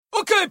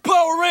Okay,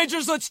 Power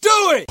Rangers, let's do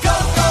it! Go, go,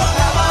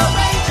 Power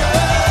Rangers!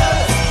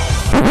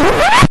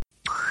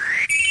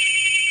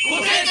 五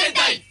天戦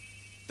隊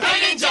大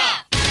レンジャ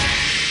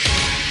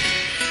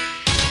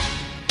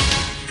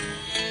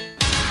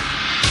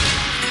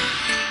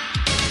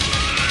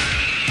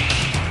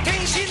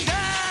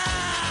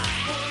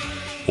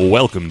ー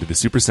Welcome to the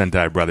Super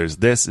Sentai Brothers.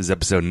 This is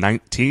episode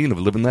 19 of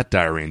Live and Let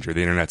Die Ranger,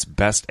 the internet's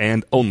best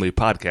and only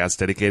podcast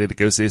dedicated to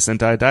Gosei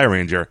Sentai Die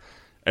Ranger.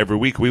 Every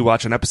week we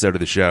watch an episode of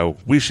the show.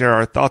 We share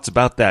our thoughts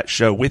about that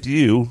show with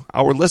you,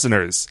 our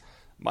listeners.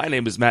 My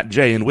name is Matt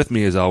J, and with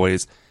me, as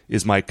always,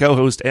 is my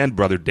co-host and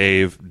brother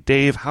Dave.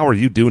 Dave, how are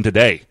you doing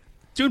today?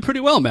 Doing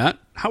pretty well, Matt.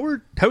 How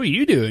are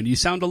you doing? You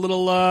sound a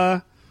little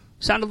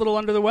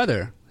under the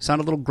weather.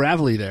 Sound a little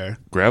gravelly there.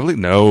 Gravelly?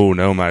 No,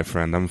 my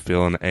friend. I'm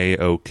feeling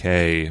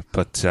A-okay.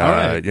 But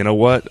right. You know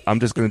what? I'm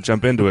just going to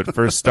jump into it.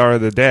 First star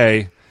of the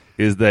day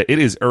is that it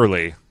is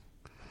early.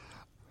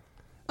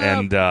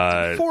 And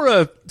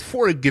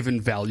for a given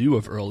value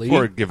of early.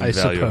 For a given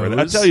value of early.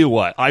 I'll tell you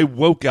what. I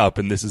woke up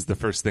and this is the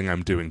first thing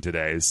I'm doing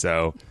today.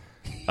 So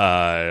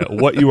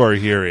what you are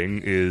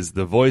hearing is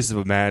the voice of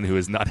a man who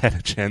has not had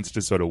a chance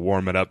to sort of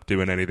warm it up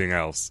doing anything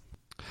else.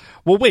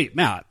 Well, wait,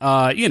 Matt.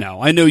 I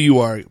know you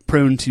are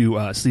prone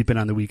to sleeping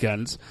on the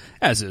weekends,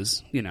 as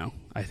is,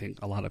 I think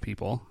a lot of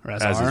people. Or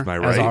as is my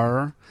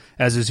right.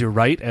 As is your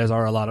right, as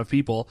are a lot of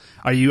people.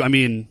 Were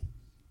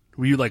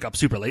you like up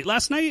super late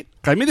last night?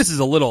 I mean, this is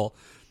a little,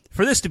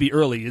 for this to be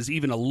early is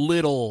even a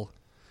little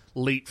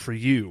late for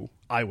you,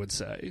 I would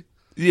say.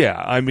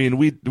 Yeah, I mean,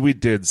 we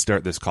did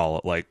start this call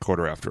at like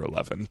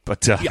 11:15,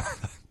 but yeah.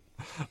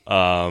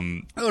 I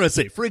want to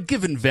say, for a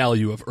given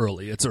value of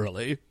early, it's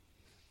early.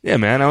 Yeah,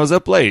 man, I was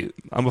up late.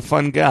 I'm a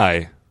fun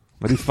guy.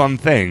 I do fun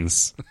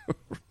things.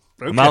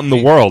 Okay. I'm out in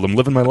the world. I'm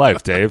living my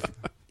life, Dave.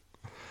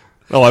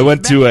 Oh, I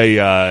went to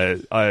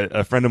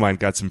a friend of mine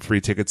got some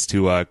free tickets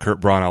to Kurt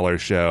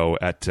Brauneller's show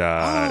at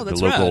the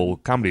local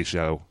comedy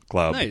show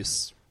club.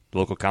 Nice. The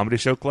local comedy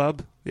show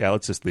club? Yeah,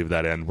 let's just leave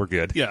that in. We're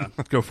good. Yeah,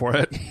 go for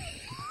it.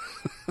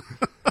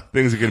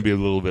 Things are going to be a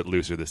little bit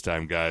looser this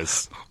time,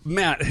 guys.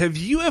 Matt, have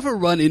you ever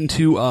run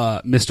into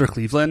Mr.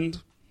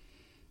 Cleveland?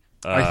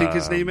 I think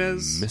his name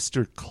is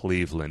Mr.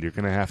 Cleveland. You're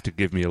going to have to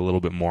give me a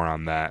little bit more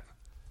on that.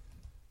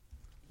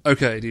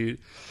 Okay, dude.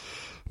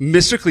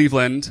 Mr.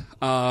 Cleveland,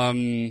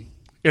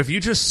 if you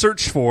just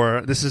search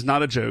for, this is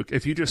not a joke,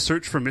 if you just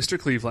search for Mr.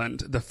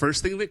 Cleveland, the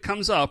first thing that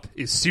comes up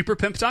is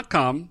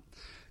superpimp.com,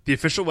 the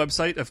official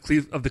website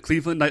of the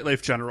Cleveland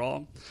Nightlife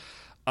General.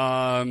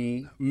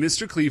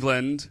 Mr.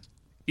 Cleveland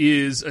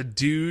is a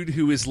dude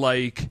who is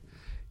like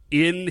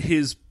in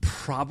his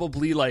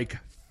probably like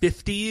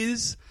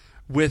 50s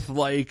with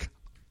like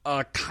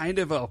a kind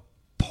of a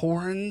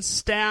porn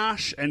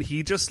stash, and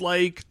he just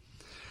like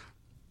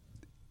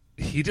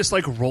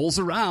rolls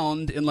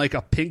around in like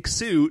a pink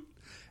suit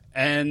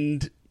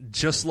and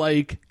just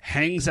like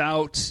hangs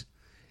out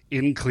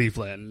in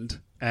Cleveland,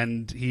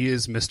 and he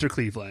is Mr.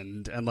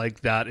 Cleveland, and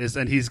like that is,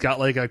 and he's got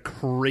like a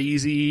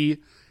crazy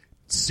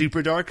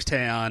super dark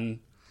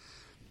tan,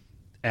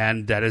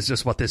 and that is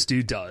just what this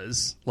dude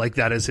does. Like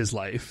that is his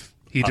life.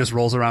 He just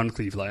rolls around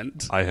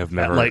Cleveland. I have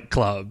never at like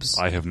clubs.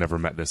 I have never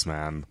met this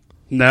man.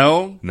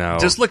 No? No.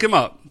 Just look him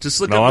up.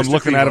 Just look up No, I'm Mr.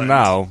 looking Cleveland.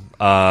 at him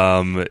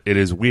now. It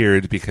is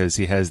weird because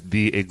he has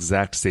the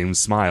exact same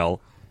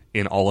smile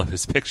in all of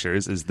his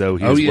pictures as though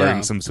he was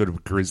wearing some sort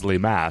of grisly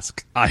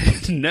mask. I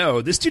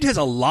know. This dude has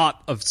a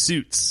lot of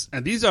suits,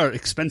 and these are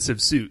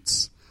expensive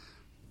suits.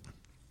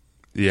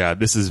 Yeah,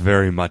 this is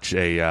very much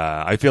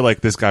I feel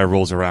like this guy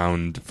rolls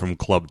around from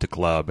club to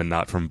club and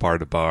not from bar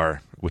to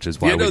bar, which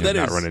is why we did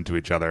not run into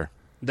each other.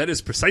 That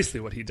is precisely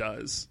what he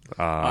does,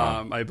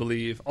 I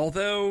believe.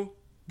 Although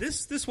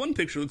this one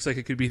picture looks like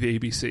it could be the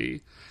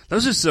ABC.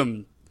 Those are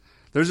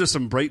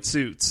some bright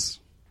suits.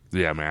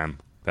 Yeah, man.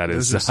 That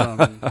is those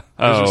are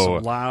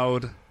some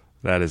loud.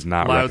 That is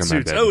not loud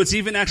recommended. Suits. Oh,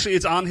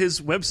 it's on his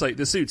website.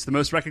 The suits. The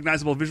most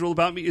recognizable visual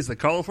about me is the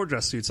colorful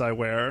dress suits I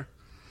wear.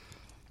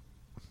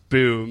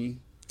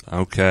 Boom.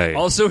 Okay.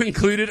 Also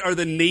included are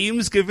the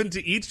names given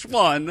to each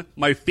one.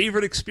 My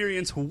favorite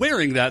experience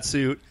wearing that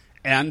suit.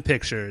 And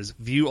pictures.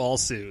 View all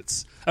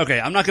suits. Okay,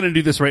 I'm not going to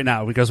do this right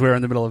now because we're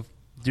in the middle of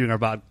doing our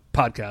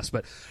podcast,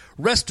 but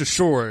rest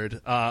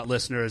assured,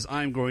 listeners,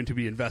 I'm going to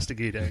be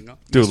investigating.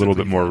 Do a little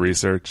bit more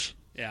research.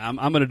 Yeah, I'm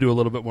going to do a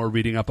little bit more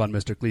reading up on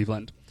Mr.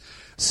 Cleveland.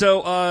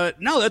 So,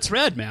 no, that's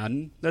rad,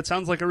 man. That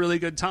sounds like a really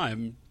good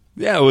time.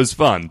 Yeah, it was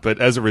fun,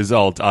 but as a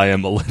result, I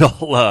am a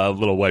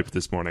little wiped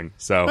this morning.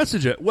 So that's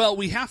legit. Well,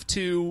 we have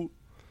to...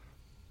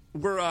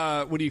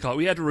 what do you call it?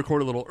 We had to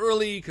record a little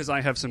early because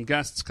I have some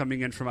guests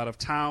coming in from out of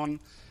town.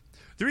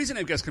 The reason I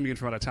have guests coming in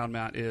from out of town,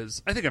 Matt,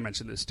 is, I think I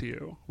mentioned this to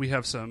you. We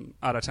have some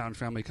out-of-town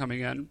family coming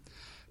in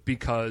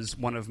because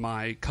one of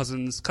my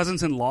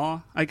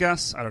cousins-in-law, I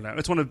guess. I don't know.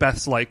 It's one of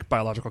Beth's,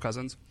 biological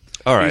cousins.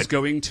 All right. Who's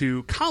going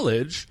to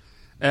college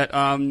at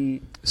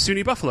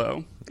SUNY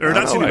Buffalo. Or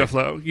not SUNY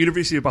Buffalo.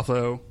 University of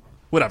Buffalo.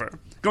 Whatever.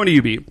 Going to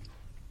UB.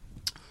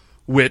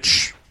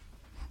 Which,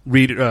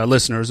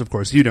 listeners, of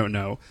course, you don't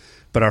know.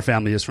 But our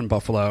family is from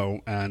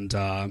Buffalo, and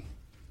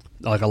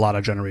like a lot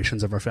of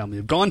generations of our family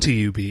have gone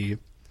to UB.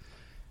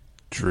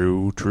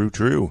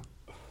 True.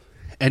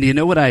 And you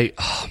know what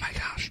oh my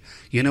gosh,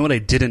 you know what I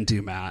didn't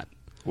do, Matt?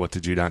 What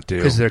did you not do?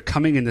 Because they're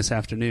coming in this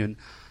afternoon.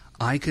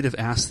 I could have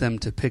asked them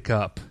to pick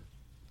up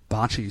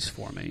Bocce's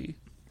for me.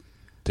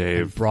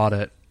 Dave. And brought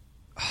it.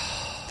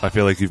 I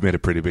feel like you've made a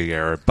pretty big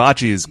error.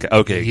 Bocce's,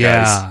 okay,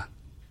 guys.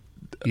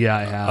 Yeah,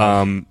 I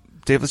have.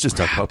 Dave, let's just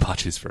talk about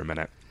Bocce's for a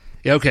minute.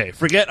 Yeah, okay,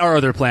 forget our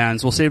other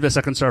plans. We'll save the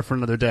second star for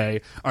another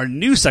day. Our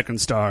new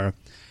second star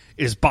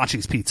is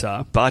Bocce's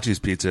Pizza. Bocce's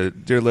Pizza.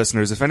 Dear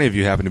listeners, if any of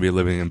you happen to be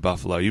living in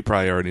Buffalo, you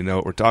probably already know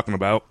what we're talking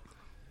about.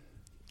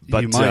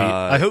 But, you might.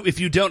 I hope if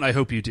you don't, I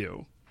hope you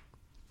do.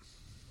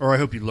 Or I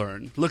hope you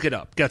learn. Look it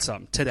up. Get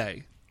some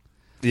today.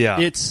 Yeah.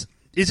 Is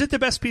it the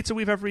best pizza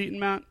we've ever eaten,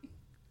 Matt?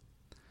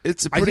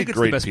 It's a pretty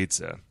great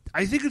pizza.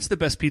 I think it's the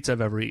best pizza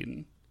I've ever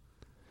eaten.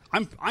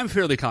 I'm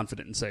fairly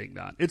confident in saying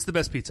that. It's the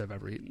best pizza I've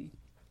ever eaten.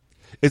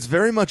 It's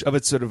very much of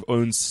its sort of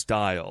own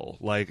style.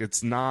 Like,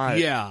 it's not,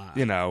 Yeah.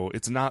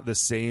 It's not the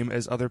same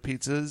as other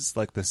pizzas.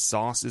 Like, the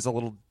sauce is a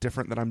little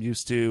different than I'm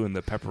used to, and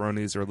the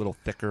pepperonis are a little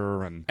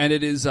thicker. And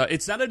it is,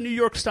 it's not a New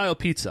York style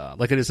pizza.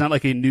 Like, it is not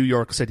like a New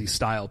York City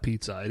style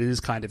pizza. It is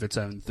kind of its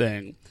own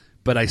thing.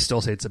 But I still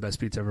say it's the best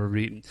pizza I've ever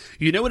eaten.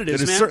 You know what it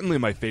is, It is man? certainly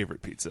my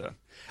favorite pizza.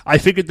 I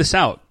figured this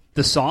out.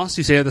 The sauce,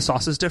 you say the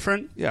sauce is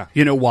different? Yeah.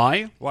 You know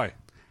why? Why?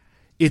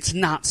 It's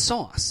not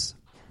sauce.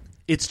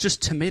 It's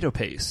just tomato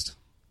paste.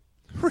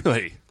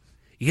 Really?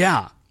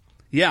 Yeah.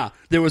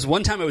 There was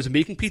one time I was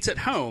making pizza at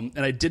home,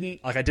 and I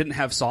didn't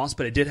have sauce,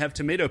 but I did have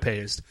tomato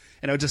paste.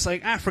 And I was just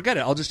like, forget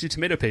it. I'll just do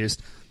tomato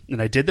paste.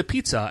 And I did the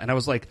pizza, and I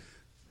was like,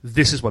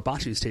 this is what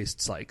Bocce's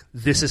tastes like.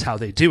 This is how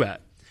they do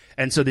it.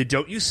 And so they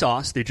don't use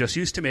sauce. They just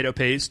use tomato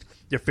paste.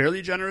 They're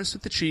fairly generous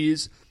with the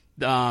cheese.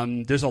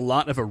 There's a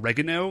lot of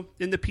oregano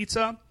in the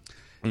pizza.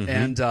 Mm-hmm.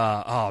 And,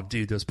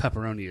 dude, those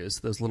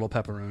little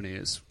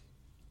pepperonis.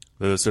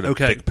 Those sort of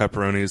thick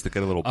pepperonis that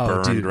get a little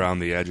burned around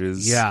the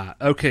edges. Yeah.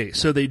 Okay.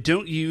 So they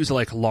don't use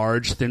like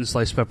large, thin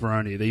sliced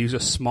pepperoni. They use a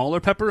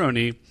smaller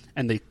pepperoni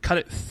and they cut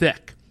it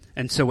thick.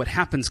 And so what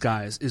happens,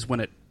 guys, is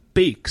when it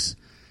bakes,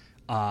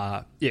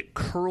 it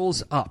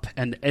curls up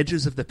and the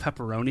edges of the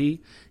pepperoni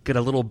get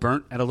a little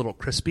burnt and a little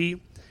crispy.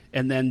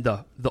 And then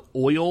the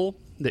oil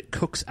that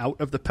cooks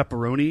out of the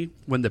pepperoni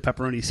when the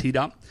pepperonis heat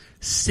up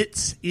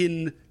sits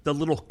in the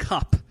little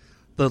cup,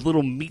 the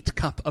little meat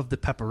cup of the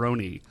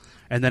pepperoni.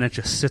 And then it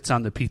just sits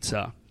on the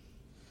pizza.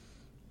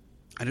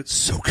 And it's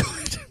so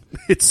good.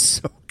 It's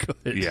so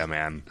good. Yeah,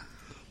 man.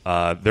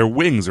 Their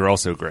wings are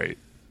also great.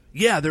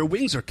 Yeah, their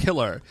wings are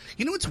killer.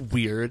 You know what's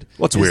weird?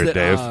 What's weird,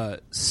 Dave?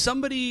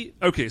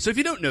 Okay, so if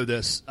you don't know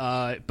this,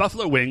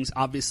 Buffalo Wings,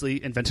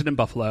 obviously invented in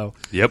Buffalo.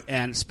 Yep.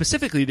 And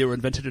specifically, they were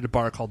invented at a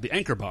bar called the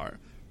Anchor Bar.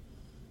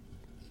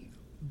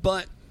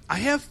 But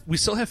we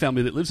still have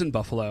family that lives in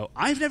Buffalo.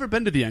 I've never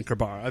been to the Anchor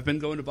Bar. I've been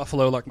going to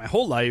Buffalo like my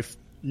whole life.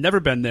 Never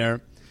been there.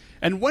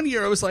 And one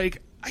year I was like,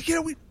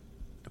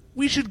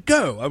 we should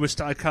go. I was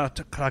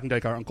talking to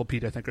like our Uncle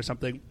Pete, I think, or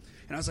something.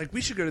 And I was like, we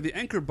should go to the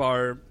Anchor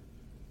Bar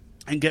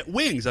and get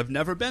wings. I've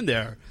never been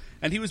there.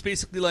 And he was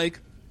basically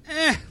like,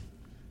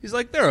 He's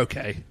like, they're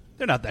okay.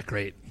 They're not that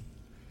great.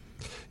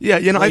 Yeah,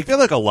 I feel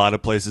like a lot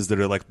of places that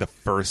are like the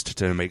first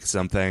to make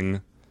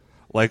something,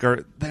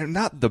 they're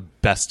not the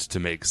best to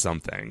make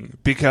something.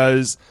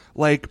 Because,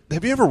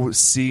 have you ever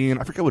seen,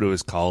 I forget what it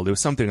was called, it was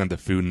something on the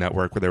Food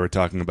Network where they were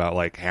talking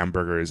about,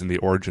 hamburgers and the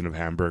origin of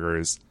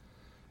hamburgers.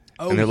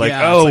 And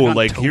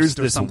they're here's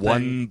this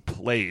one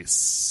place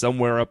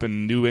somewhere up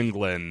in New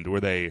England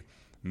where they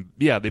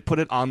put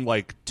it on,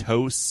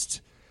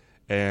 toast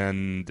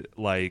and,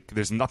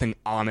 there's nothing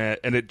on it.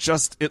 And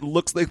it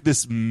looks like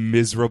this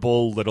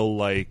miserable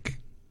little,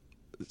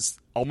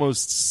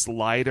 almost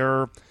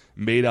slider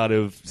made out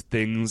of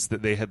things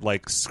that they had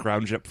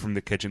scrounged up from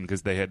the kitchen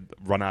because they had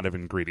run out of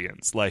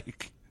ingredients.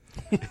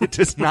 It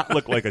does not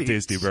look like a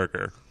tasty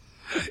burger.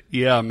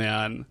 Yeah,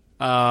 man.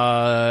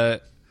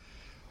 But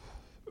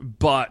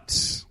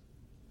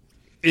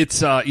it's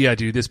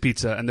dude, this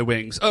pizza and the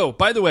wings. Oh,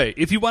 by the way,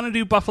 if you want to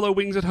do buffalo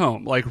wings at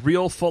home,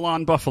 real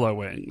full-on buffalo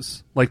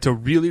wings, to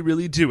really,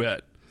 really do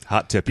it,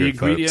 hot tip. The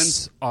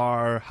ingredients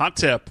are hot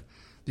tip.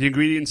 The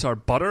ingredients are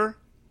butter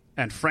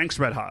and Frank's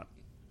Red Hot.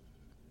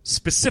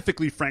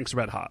 Specifically Frank's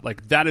Red Hot.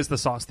 That is the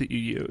sauce that you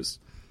use.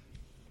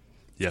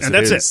 Yes, and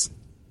that's it.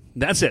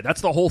 That's it.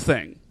 That's the whole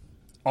thing.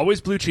 Always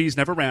blue cheese,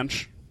 never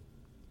ranch.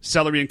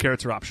 Celery and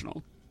carrots are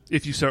optional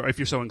if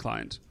you're so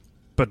inclined.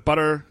 But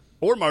butter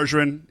or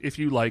margarine if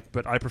you like,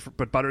 but I prefer.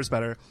 But butter is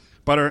better.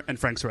 Butter and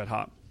Frank's Red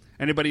Hot.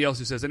 Anybody else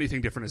who says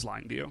anything different is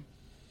lying to you,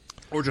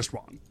 or just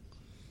wrong.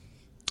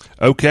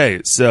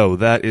 Okay, so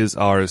that is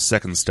our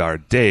second star,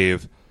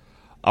 Dave.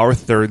 Our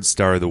third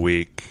star of the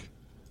week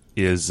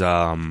is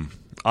I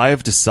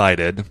have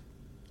decided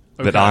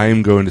that I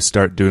am going to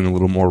start doing a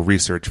little more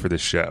research for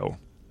this show.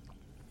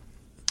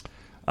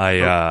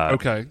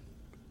 Okay.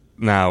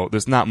 Now,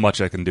 there's not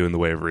much I can do in the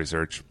way of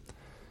research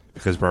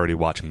because we're already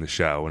watching the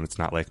show, and it's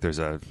not like there's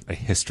a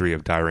history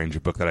of Die Ranger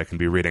book that I can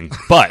be reading.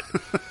 But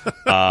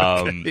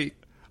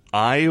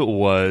I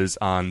was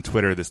on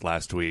Twitter this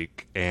last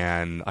week,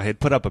 and I had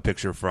put up a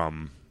picture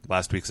from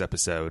last week's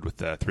episode with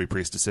the 3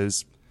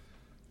 priestesses.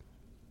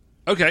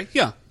 Okay,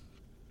 yeah.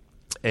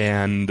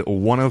 And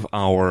one of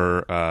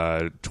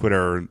our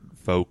Twitter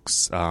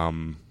folks,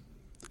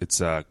 it's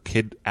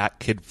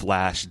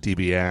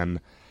 @KidFlashDBN,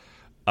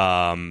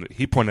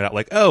 he pointed out,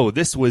 like, oh,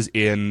 this was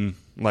in,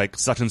 like,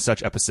 such and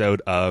such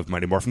episode of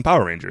Mighty Morphin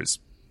Power Rangers.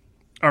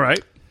 All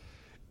right.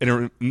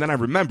 And then I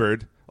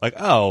remembered, like,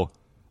 oh,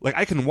 like,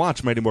 I can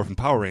watch Mighty Morphin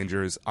Power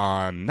Rangers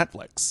on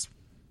Netflix.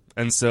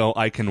 And so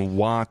I can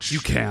watch... You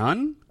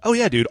can? Oh,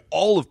 yeah, dude.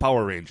 All of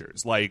Power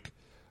Rangers. Like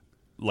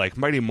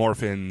Mighty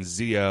Morphin,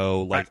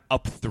 Zeo, like,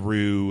 up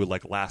through,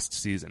 like, last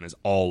season is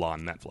all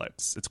on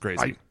Netflix. It's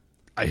crazy.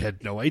 I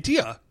had no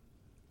idea.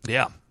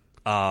 Yeah.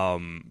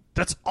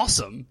 That's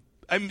awesome.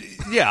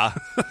 Yeah.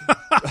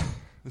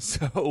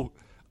 So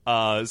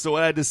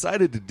what I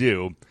decided to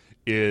do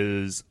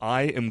is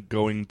I am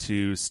going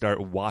to start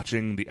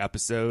watching the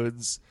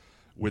episodes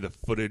where the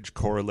footage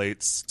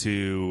correlates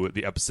to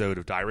the episode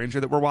of Die Ranger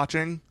that we're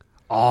watching.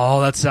 Oh,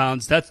 that's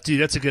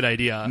a good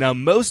idea. Now,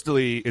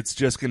 mostly it's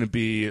just going to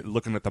be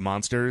looking at the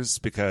monsters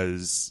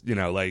because, you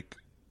know, like,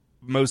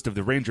 most of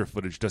the Ranger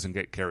footage doesn't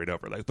get carried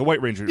over. Like, the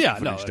White Ranger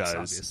footage does.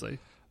 Obviously.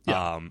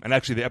 Yeah. And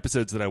actually, the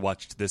episodes that I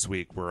watched this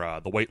week were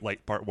the White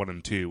Light Part 1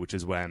 and 2, which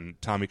is when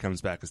Tommy comes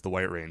back as the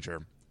White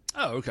Ranger.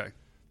 Oh, okay.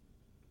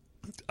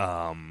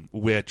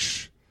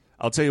 Which...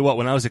 I'll tell you what,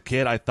 when I was a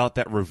kid, I thought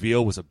that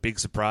reveal was a big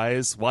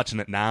surprise.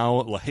 Watching it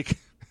now, like,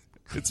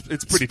 it's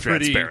pretty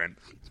transparent.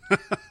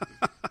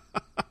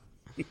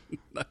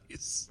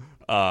 Nice.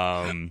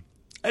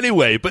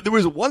 Anyway, but there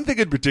was one thing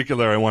in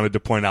particular I wanted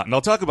to point out, and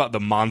I'll talk about the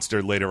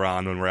monster later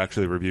on when we're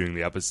actually reviewing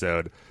the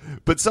episode.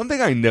 But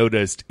something I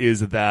noticed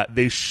is that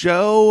they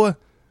show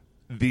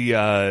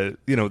the,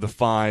 the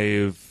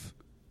 5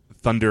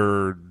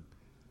 Thunder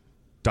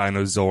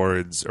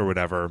Dinozords or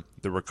whatever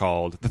they were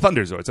called, the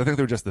Thunderzords. I think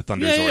they were just the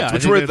Thunderzords, Yeah,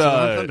 which were the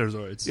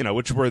Thunderzords.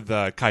 Which were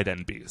the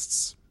Kaiden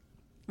beasts,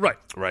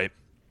 Right.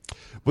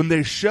 When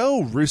they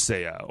show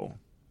Ruseo,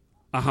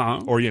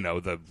 or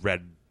the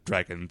Red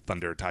Dragon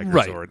Thunder Tiger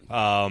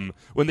Zord,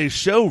 when they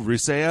show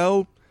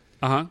Ruseo,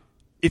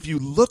 if you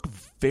look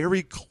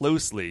very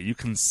closely, you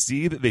can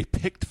see that they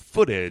picked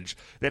footage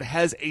that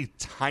has a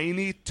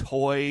tiny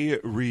toy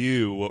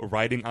Ryu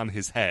riding on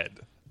his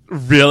head.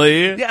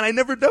 Really? Yeah, and I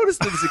never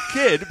noticed it as a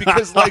kid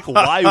because, like,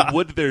 why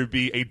would there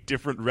be a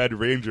different Red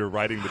Ranger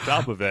riding the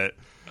top of it?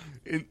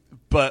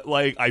 But,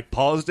 like, I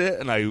paused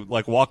it and I,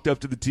 like, walked up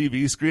to the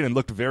TV screen and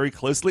looked very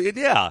closely, and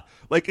yeah,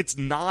 like, it's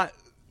not,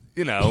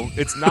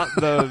 it's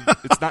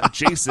not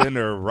Jason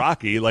or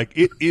Rocky, like,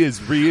 it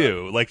is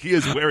Ryu. Like, he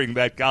is wearing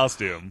that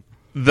costume.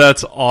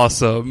 That's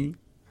awesome.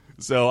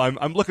 So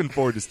I'm looking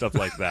forward to stuff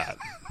like that.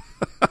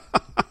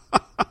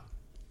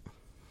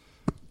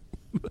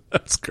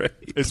 That's great.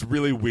 It's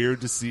really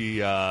weird to see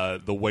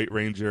the White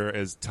Ranger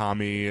as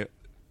Tommy,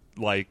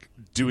 like,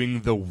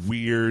 doing the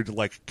weird,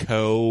 like,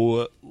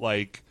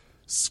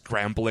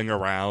 scrambling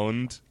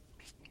around.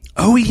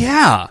 Oh,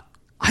 yeah.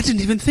 I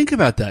didn't even think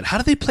about that. How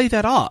do they play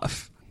that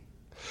off?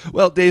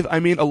 Well, Dave, I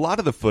mean, a lot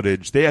of the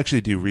footage, they actually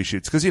do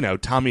reshoots. Because,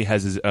 Tommy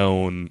has his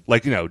own,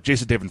 like,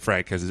 Jason David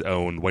Frank has his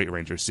own White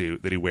Ranger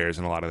suit that he wears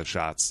in a lot of the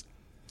shots.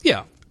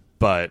 Yeah.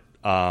 But,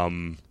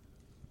 I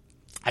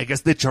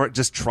guess they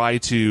just try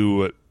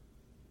to,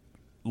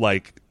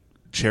 like,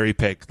 cherry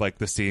pick, like,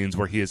 the scenes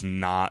where he is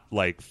not,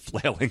 like,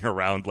 flailing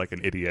around like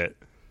an idiot.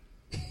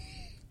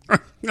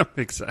 That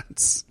makes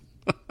sense.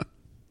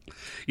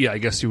 Yeah, I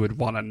guess you would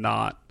want to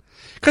not.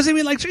 Because, I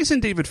mean, like, Jason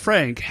David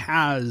Frank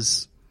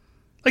has,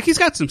 like, he's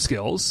got some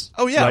skills.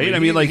 Oh, yeah. Right? I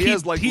mean, he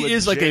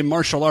is like a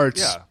martial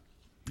arts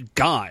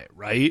guy,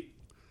 right?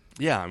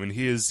 Yeah, I mean,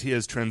 he has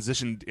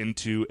transitioned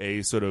into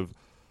a sort of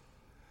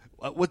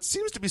what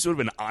seems to be sort of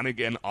an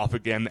on-again,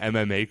 off-again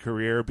MMA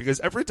career,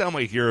 because every time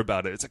I hear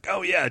about it, it's like,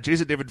 oh, yeah,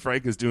 Jason David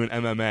Frank is doing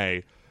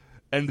MMA.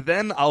 And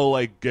then I'll,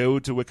 like, go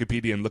to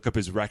Wikipedia and look up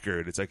his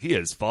record. It's like, he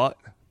has fought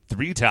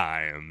 3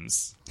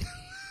 times.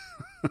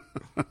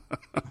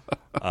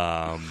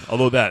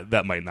 Although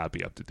that might not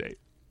be up to date.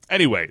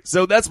 Anyway,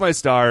 so that's my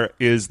star,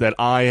 is that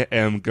I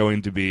am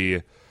going to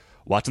be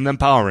watching them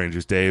Power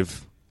Rangers,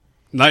 Dave.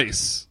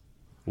 Nice.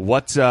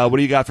 What do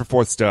you got for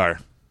 4th star?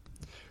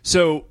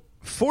 So,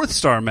 4th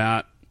star,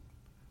 Matt.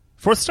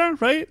 4th star,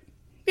 right?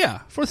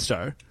 Yeah, 4th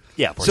star.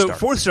 Yeah, 4th star.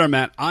 So, 4th star,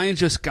 Matt, I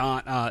just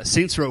got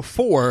Saints Row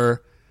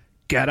 4,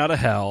 Get Out of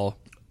Hell.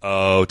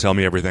 Oh, tell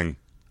me everything.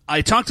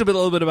 I talked a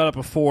little bit about it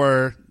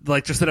before,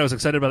 like, just that I was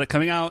excited about it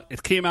coming out.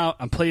 It came out.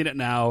 I'm playing it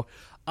now.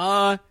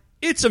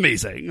 It's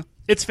amazing.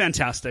 It's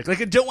fantastic.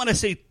 Like, I don't want to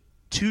say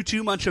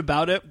too much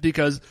about it,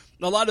 because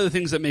a lot of the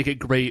things that make it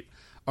great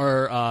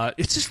are,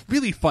 it's just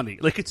really funny.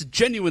 Like, it's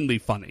genuinely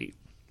funny.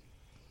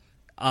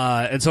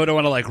 And so I don't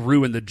want to, like,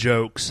 ruin the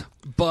jokes.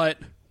 But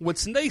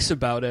what's nice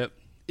about it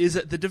is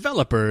that the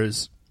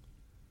developers,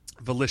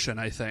 Volition,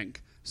 I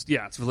think.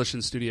 Yeah, it's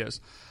Volition Studios.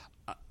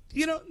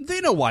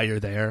 They know why you're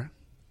there.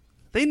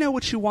 They know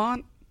what you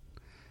want.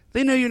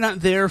 They know you're not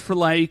there for,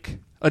 like,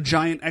 a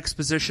giant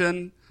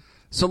exposition.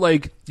 So,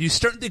 like, you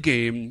start the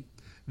game,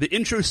 the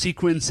intro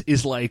sequence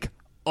is, like,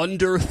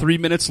 under 3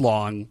 minutes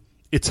long,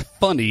 it's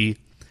funny,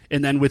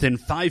 and then within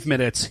 5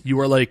 minutes, you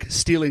are, like,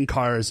 stealing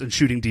cars and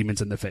shooting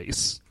demons in the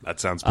face. That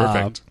sounds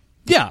perfect.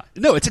 Yeah,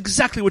 no, it's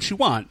exactly what you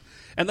want.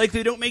 And, like,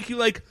 they don't make you,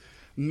 like,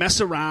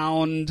 mess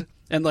around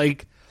and,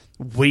 like,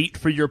 wait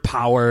for your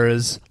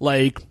powers.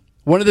 Like,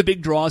 one of the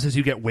big draws is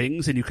you get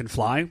wings and you can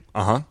fly.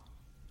 Uh-huh.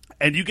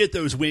 And you get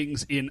those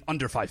wings in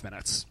under 5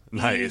 minutes.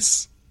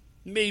 Nice.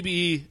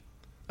 Maybe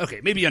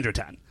under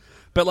 10.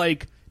 But,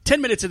 like,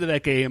 10 minutes into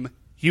that game,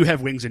 you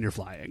have wings and you're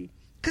flying.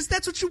 Because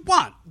that's what you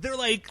want. They're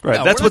like... Right,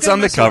 no, that's we're what's not on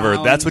gonna the cover. mess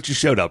around. That's what you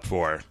showed up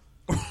for.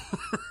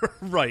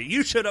 Right,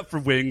 you showed up for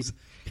wings.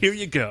 Here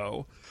you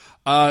go.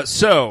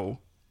 So,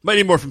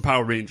 Mighty Morphin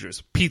Power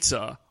Rangers,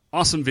 pizza,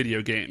 awesome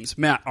video games.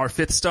 Matt, our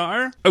 5th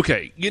star?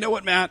 Okay, you know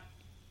what, Matt?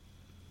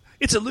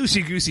 It's a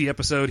loosey-goosey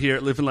episode here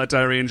at Live and Let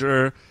Die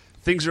Ranger.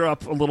 Things are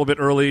up a little bit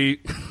early.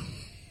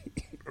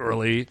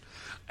 Forget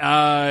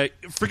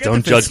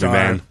Don't the 5th judge star. me,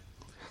 man.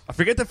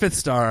 Forget the 5th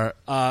star.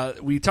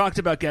 We talked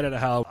about Get Out of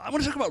Hell. I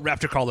want to talk about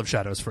Raptor Call of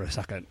Shadows for a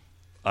second.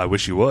 I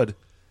wish you would.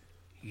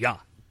 Yeah.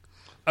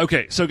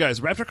 Okay, so guys,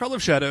 Raptor Call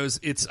of Shadows,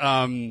 it's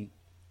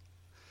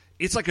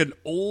like an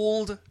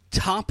old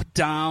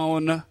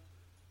top-down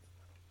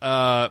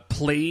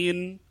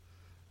plane.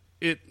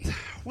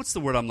 What's the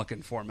word I'm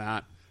looking for,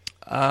 Matt?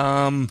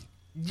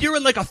 You're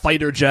in like a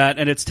fighter jet,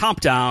 and it's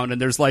top-down,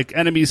 and there's like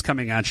enemies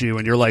coming at you,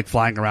 and you're like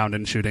flying around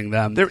and shooting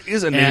them. There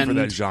is a name for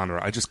that genre.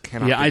 I just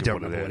cannot. Yeah, think I of don't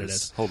what remember what it it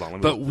is. is. Hold on, let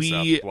me but look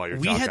this up while you're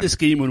we talking. had this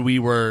game when we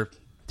were,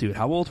 dude.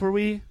 How old were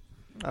we?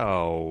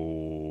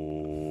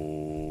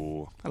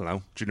 Oh, I don't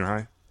know, junior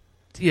high.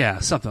 Yeah,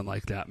 something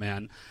like that,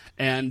 man.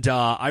 And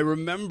I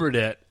remembered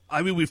it.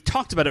 I mean, we've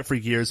talked about it for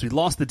years. We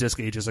lost the disc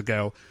ages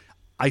ago.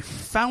 I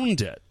found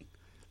it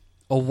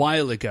a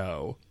while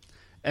ago,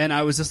 and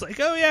I was just like,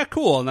 oh, yeah,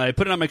 cool. And I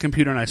put it on my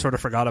computer, and I sort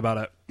of forgot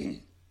about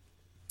it.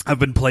 I've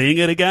been playing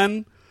it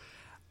again,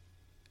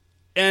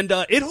 and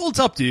it holds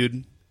up,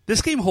 dude.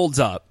 This game holds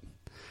up.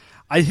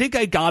 I think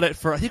I got it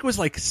for, I think it was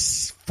like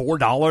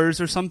 $4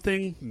 or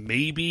something,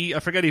 maybe. I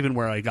forget even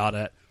where I got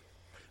it.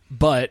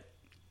 But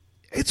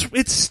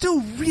it's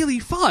still really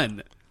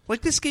fun.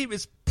 Like, this game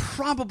is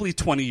probably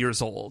 20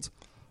 years old.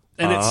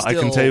 And it's still...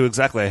 I can tell you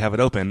exactly. I have it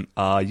open.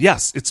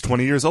 Yes, it's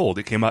 20 years old.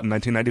 It came out in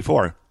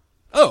 1994.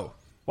 Oh,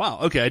 wow.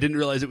 Okay, I didn't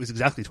realize it was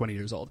exactly 20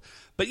 years old.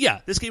 But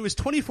yeah, this game is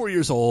 24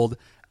 years old.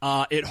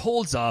 It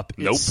holds up.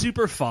 It's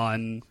super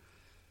fun.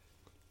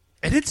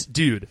 And it's,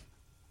 dude,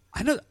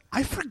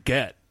 I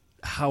forget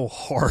how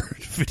hard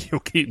video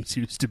games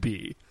used to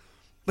be.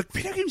 Like,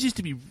 video games used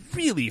to be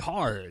really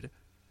hard.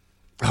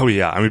 Oh,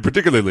 yeah. I mean,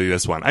 particularly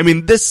this one. I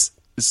mean, this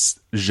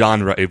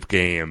genre of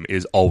game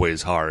is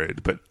always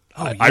hard, but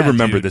I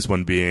remember this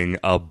one being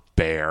a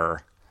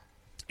bear.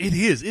 It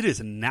is. It is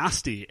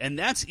nasty. And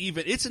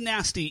it's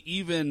nasty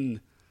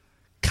even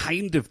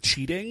kind of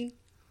cheating.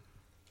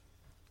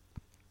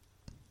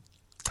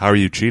 How are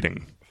you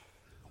cheating?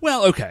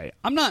 Well, okay.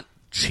 I'm not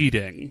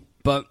cheating,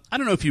 but I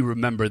don't know if you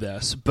remember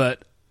this,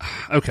 but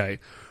okay.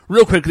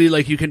 Real quickly,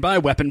 like, you can buy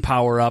weapon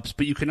power-ups,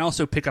 but you can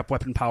also pick up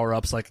weapon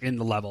power-ups, like, in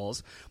the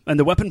levels. And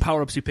the weapon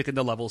power-ups you pick in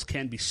the levels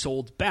can be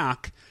sold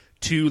back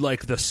to,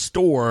 like, the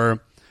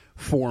store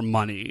for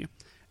money.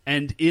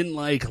 And in,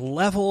 like,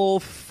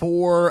 level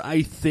 4,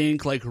 I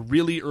think, like,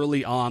 really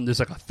early on, there's,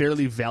 like, a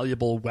fairly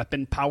valuable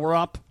weapon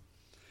power-up.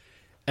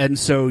 And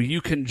so you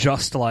can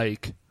just,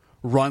 like,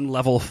 run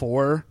level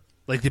 4,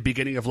 like the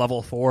beginning of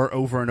level 4,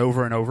 over and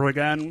over and over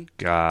again.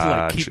 Gotcha. To,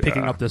 like, keep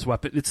picking up this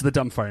weapon. It's the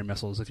dumbfire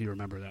missiles, if you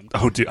remember them.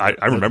 Oh, dude, I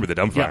remember the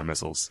dumbfire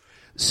missiles.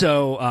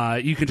 So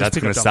you can just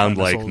That's going to sound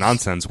like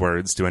nonsense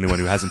words to anyone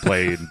who hasn't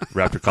played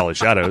Raptor Call of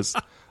Shadows.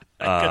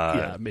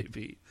 Yeah,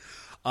 maybe.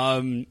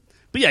 But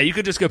yeah, you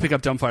could just go pick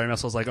up dumbfire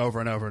missiles like over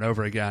and over and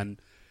over again,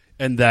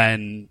 and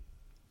then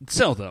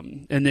sell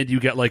them, and then you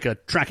get like a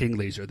tracking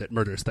laser that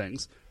murders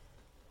things.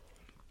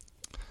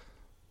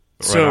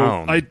 Right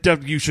so on.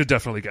 You should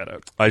definitely get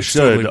it. I It's should,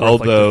 totally worth,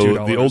 although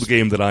like, the old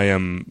game that I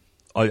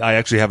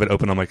actually have it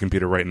open on my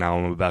computer right now.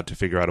 I'm about to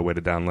figure out a way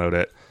to download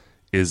it.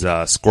 Is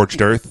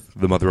Scorched Earth,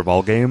 the mother of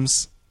all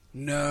games?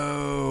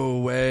 No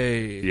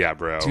way. Yeah,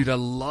 bro. Dude, I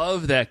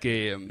love that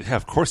game. Yeah,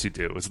 of course you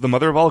do. It's the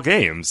mother of all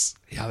games.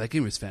 Yeah, that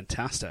game is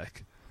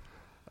fantastic.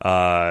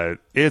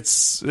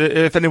 It's,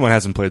 if anyone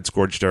hasn't played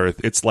Scorched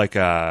Earth, it's like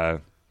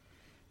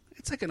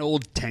It's like an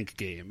old tank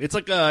game. It's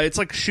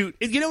like shoot.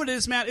 You know what it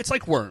is, Matt? It's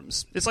like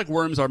Worms. It's like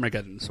Worms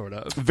Armageddon, sort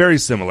of. very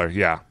similar,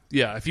 yeah.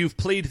 Yeah, if you've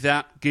played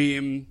that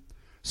game,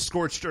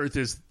 Scorched Earth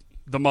is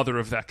the mother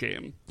of that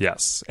game.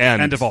 Yes,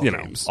 and of all you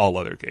games. know, all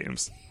other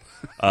games.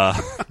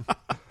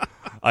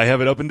 I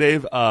have it open,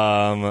 Dave.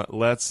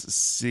 Let's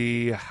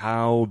see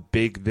how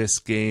big this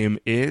game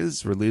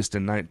is. Released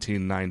in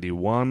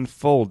 1991,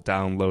 full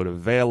download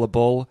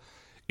available.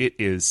 It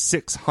is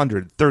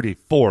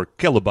 634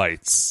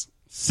 kilobytes.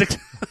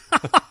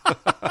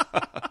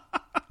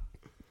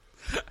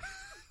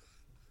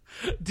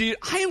 Dude,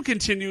 I am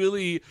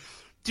continually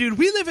Dude,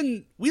 we live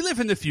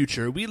in the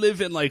future. We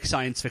live in like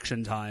science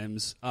fiction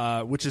times,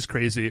 which is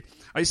crazy.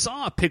 I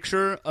saw a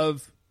picture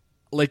of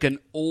like an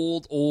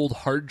old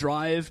hard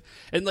drive,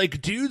 and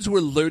like dudes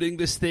were loading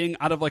this thing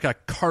out of like a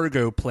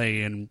cargo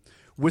plane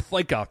with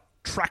like a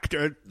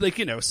tractor, like,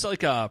 you know, so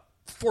like a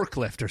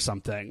forklift or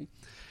something.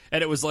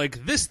 And it was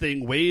like this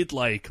thing weighed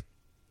like,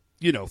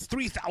 you know,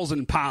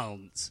 3,000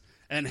 pounds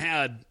and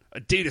had a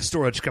data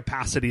storage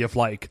capacity of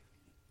like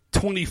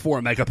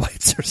 24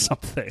 megabytes or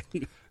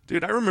something.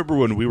 Dude, I remember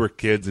when we were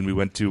kids and we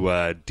went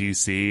to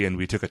D.C. and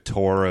we took a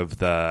tour of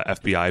the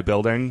FBI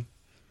building.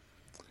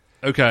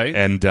 Okay.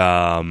 And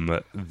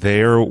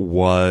they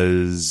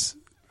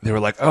were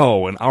like,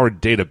 oh, in our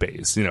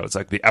database, you know, it's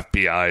like the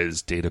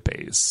FBI's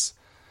database.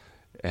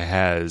 It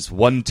has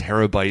 1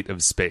 terabyte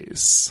of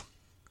space,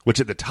 which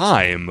at the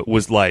time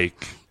was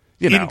like,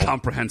 you know,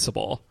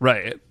 incomprehensible.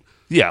 Right.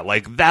 Yeah,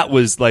 like that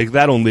was like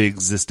that only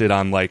existed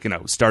on like, you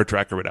know, Star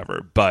Trek or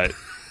whatever. But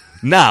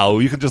now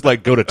you can just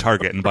like go to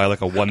Target and buy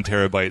like a 1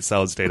 terabyte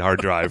solid state hard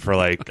drive for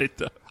like,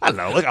 I don't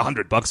know, like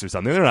 $100 or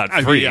something. They're not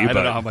free. I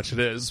don't know how much it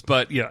is,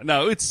 but yeah,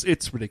 no,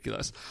 it's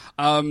ridiculous.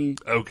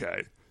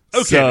 Okay.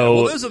 So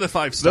well, those are the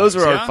 5 stars.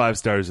 Those are our 5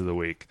 stars of the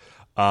week.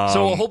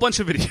 So a whole bunch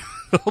of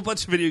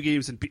video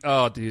games and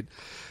oh, dude,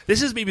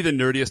 this is maybe the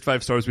nerdiest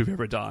 5 stars we've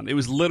ever done. It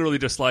was literally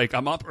just like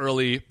I'm up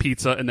early,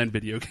 pizza, and then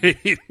video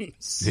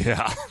games.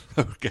 Yeah.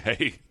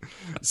 Okay.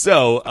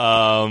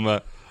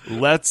 So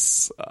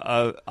let's.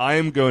 I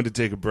am going to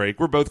take a break.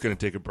 We're both going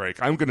to take a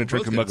break. I'm going to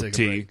drink a mug of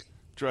tea.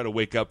 Try to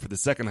wake up for the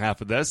second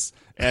half of this,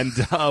 and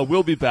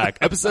we'll be back.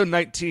 Episode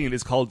 19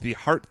 is called "The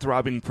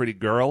Heart-Throbbing Pretty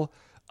Girl."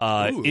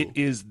 It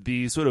is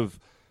the sort of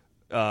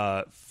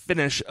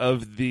finish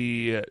of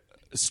the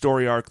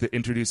story arc that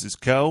introduces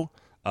Ko,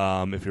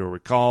 if you'll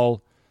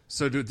recall.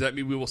 So does that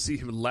mean we will see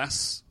him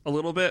less a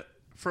little bit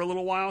for a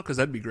little while? Because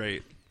that'd be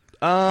great.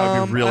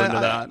 I'd be real into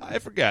that. I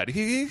forget.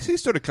 He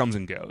sort of comes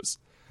and goes.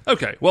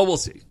 Okay, well, we'll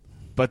see.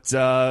 But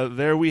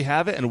there we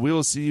have it, and we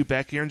will see you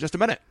back here in just a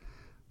minute.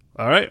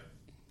 All right.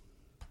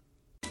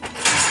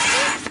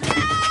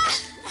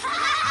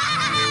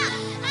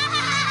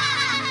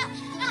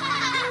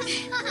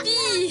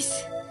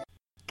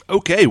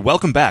 Okay,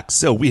 welcome back.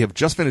 So we have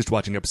just finished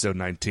watching episode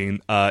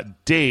 19.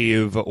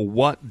 Dave,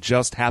 what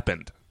just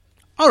happened?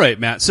 All right,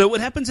 Matt. So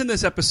what happens in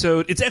this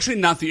episode, it's actually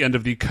not the end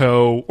of the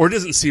Ko, or it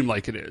doesn't seem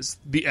like it is,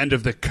 the end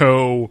of the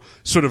Ko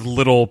sort of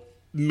little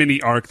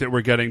mini arc that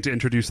we're getting to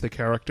introduce the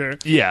character.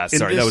 Yeah,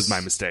 sorry, that was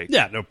my mistake.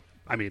 Yeah, no,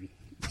 I mean,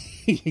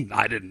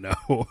 I didn't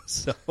know,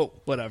 so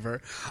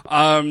whatever.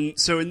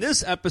 So in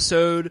this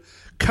episode,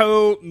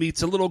 Ko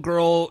meets a little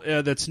girl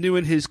that's new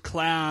in his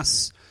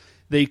class.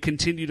 They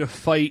continue to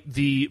fight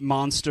the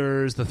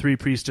monsters, the 3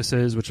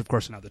 priestesses, which of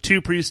course are now the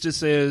 2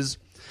 priestesses.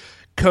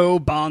 Ko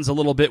bonds a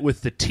little bit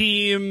with the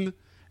team,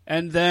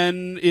 and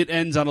then it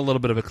ends on a little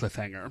bit of a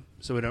cliffhanger.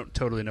 So we don't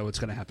totally know what's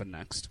going to happen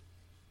next.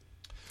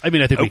 I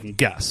mean, I think we can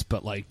guess,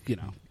 but like, you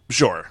know.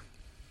 Sure.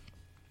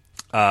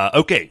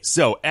 Okay,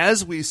 so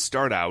as we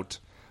start out,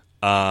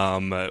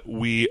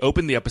 we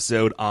open the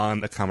episode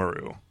on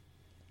Akamaru.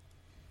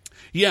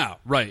 Yeah,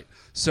 right.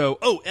 So,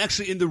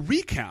 actually, in the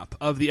recap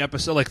of the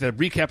episode, like the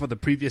recap of the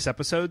previous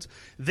episodes,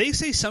 they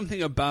say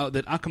something about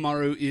that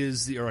Akamaru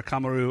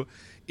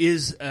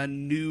is a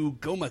new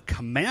Goma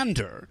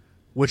commander,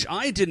 which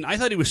I didn't. I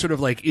thought he was sort of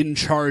like in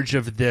charge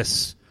of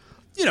this,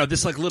 you know,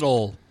 this like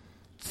little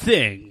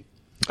thing.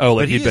 Oh,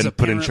 like he'd been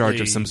put in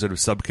charge of some sort of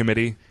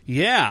subcommittee?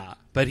 Yeah,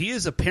 but he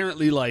is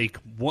apparently like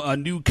a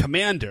new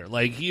commander.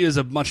 Like he is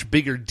a much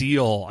bigger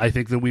deal, I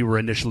think, than we were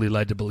initially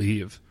led to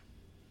believe.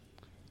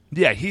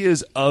 Yeah, he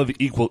is of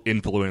equal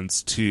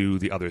influence to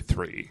the other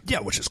 3. Yeah,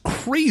 which is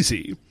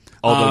crazy.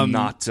 Although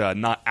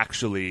not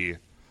actually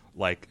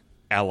like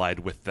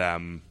allied with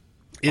them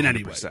 100%. In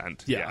any way.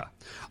 Yeah.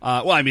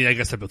 Well, I mean, I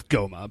guess they're both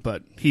Goma,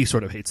 but he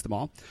sort of hates them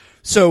all.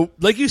 So,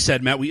 like you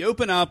said, Matt, we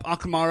open up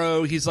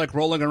Akamaru. He's like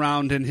rolling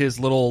around in his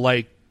little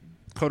like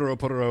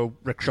Kotaro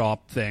rickshaw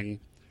thing,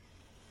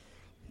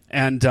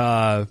 and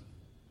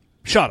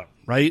Shotum,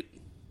 right?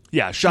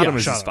 Yeah, Shotum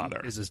is his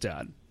father. Is his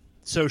dad.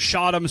 So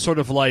Shotum sort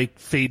of like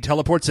fade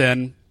teleports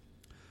in.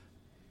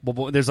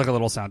 Well, there's like a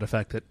little sound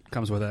effect that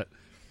comes with it.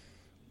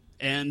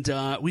 And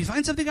we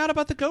find something out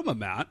about the Goma,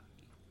 Matt.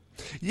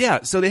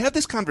 Yeah, so they have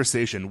this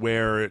conversation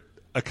where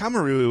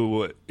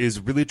Akamaru is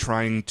really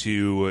trying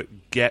to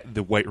get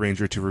the White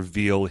Ranger to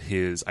reveal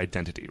his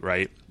identity,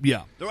 right?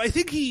 Yeah. I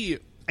think he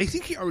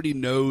already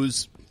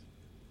knows,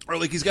 or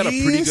like he's got a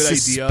pretty good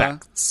idea.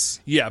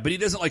 Yeah, but he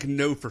doesn't like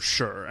know for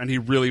sure, and he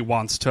really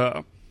wants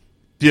to,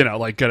 you know,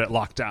 like get it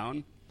locked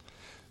down.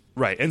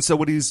 Right, and so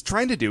what he's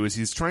trying to do is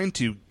he's trying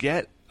to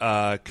get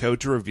Ko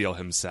to reveal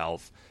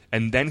himself,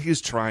 and then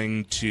he's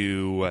trying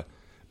to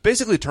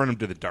basically turn him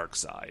to the dark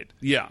side.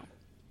 Yeah.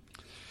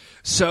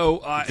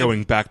 So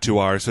going back to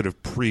our sort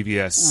of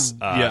previous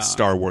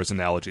Star Wars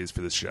analogies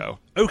for this show.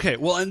 Okay,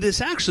 well, and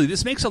this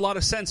makes a lot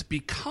of sense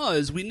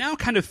because we now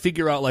kind of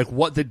figure out like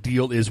what the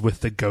deal is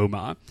with the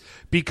Goma,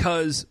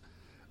 because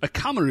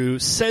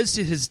Akamaru says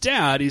to his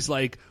dad, he's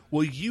like,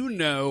 well, you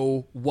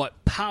know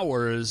what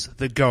powers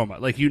the Goma.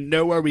 Like, you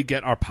know where we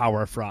get our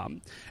power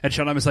from. And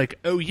Shodan's like,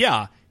 oh,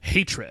 yeah,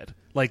 hatred.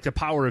 Like, the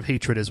power of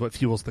hatred is what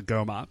fuels the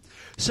Goma.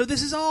 So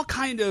this is all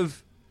kind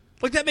of...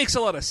 Like, that makes a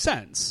lot of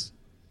sense.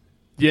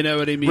 You know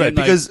what I mean? Right,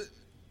 like, because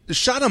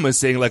Shodan was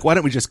saying, like, why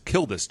don't we just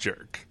kill this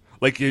jerk?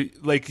 Like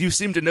you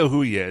seem to know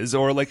who he is,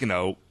 or, like, you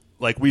know,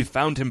 like, we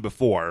found him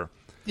before.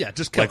 Yeah,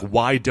 just kill like, him.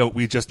 why don't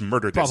we just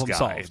murder this Problem guy?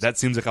 solved. That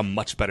seems like a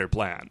much better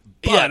plan.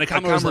 But Yeah, and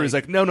Akamaru's is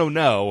like,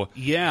 no.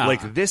 Yeah.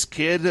 Like, this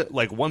kid,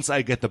 like, once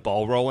I get the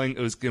ball rolling, it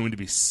was going to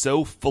be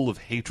so full of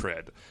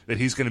hatred that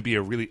he's going to be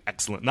a really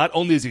excellent... Not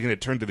only is he going to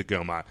turn to the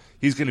Goma,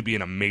 he's going to be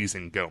an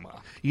amazing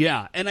Goma.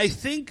 Yeah, and I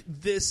think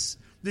this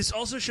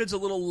also sheds a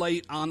little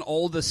light on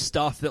all the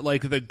stuff that,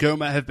 like, the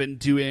Goma have been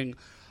doing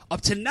up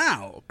to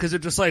now. Because they're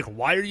just like,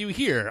 why are you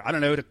here? I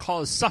don't know, to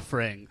cause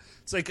suffering.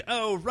 It's like,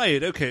 oh,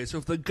 right, okay, so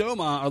if the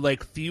Goma are,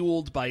 like,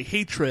 fueled by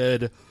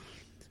hatred,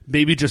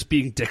 maybe just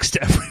being dicks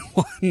to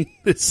everyone,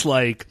 it's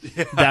like,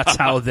 that's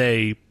how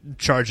they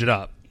charge it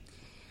up.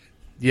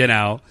 You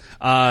know?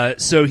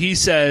 So he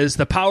says,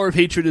 the power of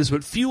hatred is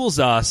what fuels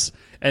us,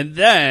 and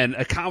then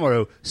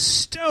Akamaru,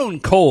 stone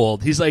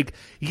cold, he's like,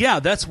 yeah,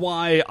 that's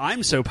why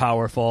I'm so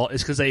powerful,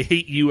 is because I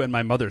hate you and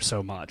my mother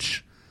so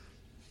much.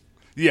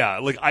 Yeah,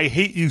 like, I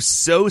hate you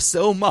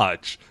so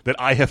much that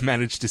I have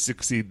managed to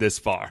succeed this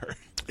far.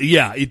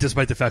 Yeah,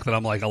 despite the fact that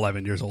I'm like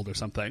 11 years old or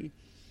something.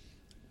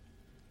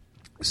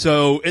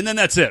 So, and then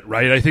that's it,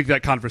 right? I think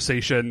that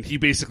conversation, he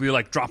basically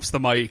like drops the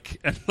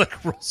mic and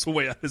like rolls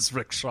away on his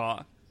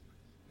rickshaw.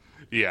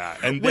 Yeah,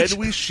 and then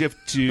we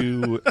shift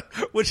to...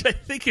 Which I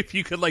think if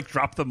you could like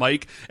drop the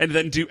mic and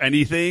then do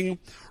anything,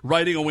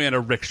 riding away on a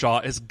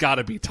rickshaw has got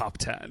to be top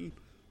 10.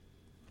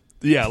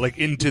 Yeah, like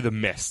into the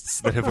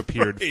mists that have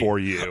appeared Right. for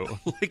you.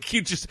 Like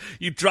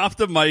you drop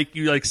the mic,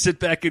 you like sit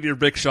back in your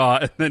rickshaw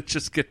and then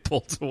just get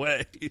pulled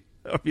away.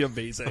 That would be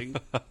amazing.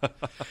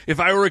 If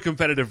I were a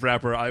competitive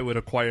rapper, I would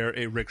acquire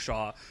a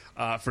rickshaw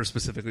for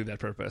specifically that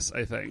purpose,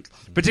 I think.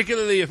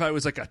 Particularly if I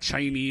was like a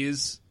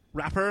Chinese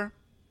rapper.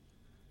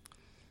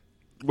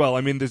 Well,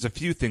 I mean, there's a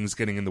few things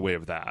getting in the way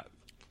of that.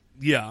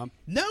 Yeah.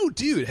 No,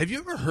 dude, have you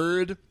ever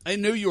heard... I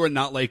know you are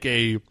not like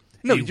a...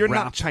 No, a you're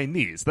rap- not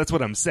Chinese. That's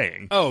what I'm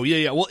saying. Oh,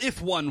 yeah. Well, if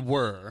one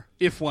were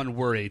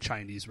a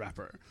Chinese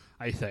rapper,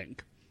 I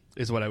think,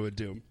 is what I would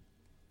do.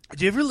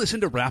 Do you ever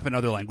listen to rap in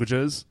other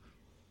languages?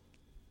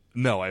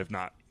 No, I have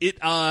not.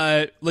 It,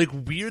 like,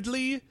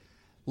 weirdly,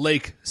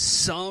 like,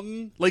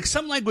 some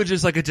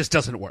languages, like, it just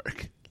doesn't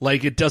work.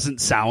 Like, it doesn't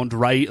sound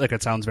right. Like,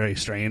 it sounds very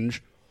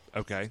strange.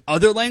 Okay.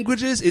 Other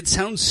languages, it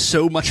sounds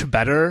so much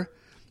better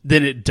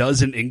than it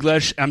does in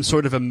English. I'm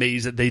sort of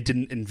amazed that they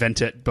didn't invent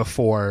it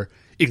before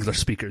English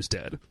speakers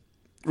did.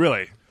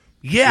 Really?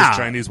 Yeah. Is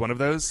Chinese one of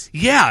those?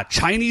 Yeah,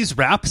 Chinese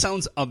rap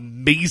sounds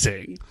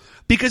amazing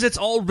because it's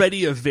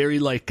already a very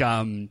like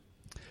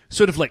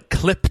sort of like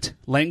clipped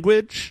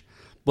language.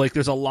 Like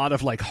there's a lot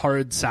of like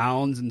hard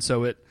sounds, and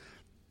so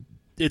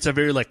it's a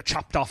very like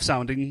chopped off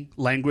sounding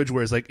language,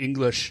 whereas like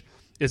English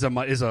is a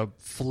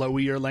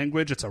flowier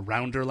language. It's a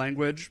rounder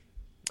language.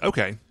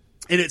 Okay.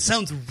 And it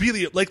sounds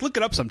really like, look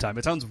it up sometime.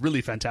 It sounds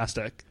really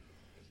fantastic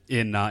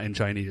in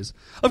Chinese.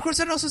 Of course,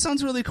 that also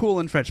sounds really cool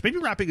in French. Maybe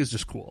rapping is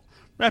just cool.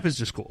 Rap is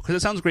just cool because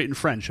it sounds great in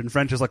French, and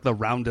French is like the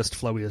roundest,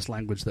 flowiest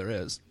language there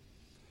is.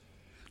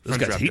 Those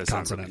French guys rap hate does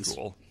sound really consonants.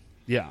 cool.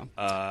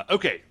 Yeah.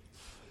 Okay.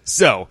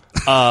 So,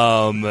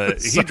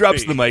 he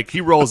drops the mic,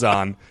 he rolls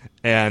on,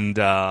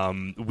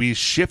 and we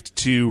shift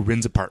to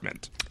Rin's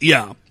apartment,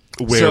 Yeah.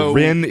 where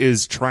Rin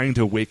is trying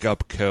to wake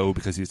up Ko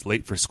because he's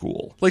late for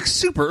school. Like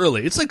super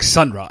early. It's like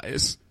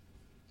sunrise.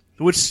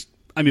 Which,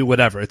 I mean,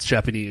 whatever. It's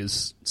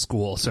Japanese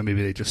school, so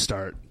maybe they just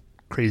start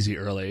crazy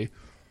early.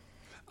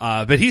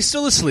 But he's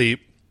still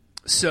asleep.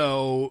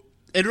 So,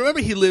 and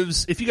remember he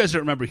lives, if you guys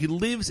don't remember, he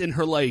lives in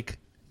her like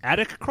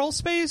attic crawl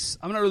space.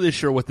 I'm not really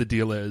sure what the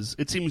deal is.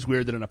 It seems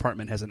weird that an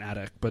apartment has an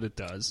attic, but it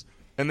does.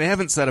 And they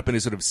haven't set up any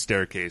sort of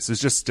staircase.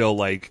 There's just still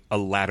like a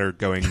ladder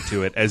going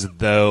to it as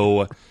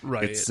though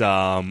Right. it's,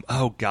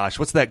 oh gosh,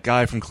 what's that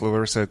guy from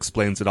Clarissa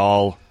Explains It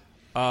All?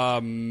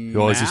 Who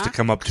always used to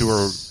come up to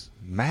her.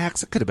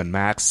 Max? It could have been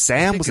Max.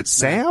 Sam? Was it it's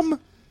Sam?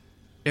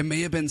 It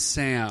may have been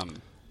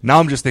Sam. Now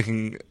I'm just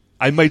thinking,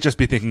 I might just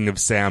be thinking of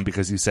Sam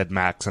because you said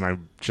Max, and I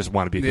just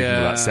want to be thinking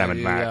about Sam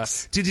and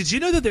Max. Did you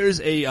know that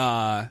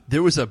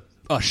there was a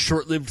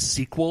short-lived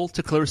sequel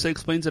to Clarissa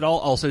Explains It All,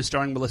 also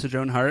starring Melissa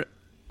Joan Hart?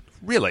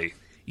 Really?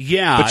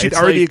 Yeah. But she'd it's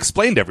already like-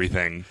 explained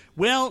everything.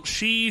 Well,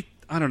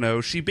 I don't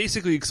know, she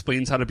basically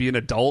explains how to be an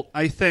adult,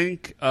 I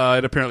think.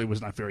 It apparently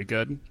was not very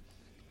good.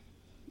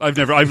 I've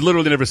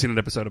literally never seen an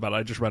episode about it.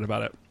 I just read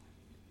about it.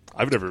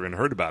 I've never even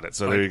heard about it,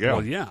 so there you go.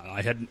 Well, yeah,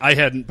 I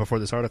hadn't before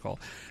this article.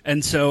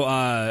 And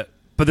so,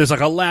 but there's like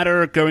a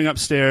ladder going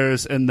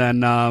upstairs, and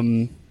then,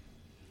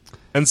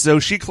 And so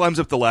she climbs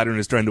up the ladder and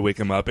is trying to wake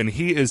him up, and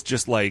he is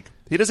just like,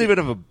 he doesn't even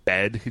have a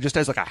bed. He just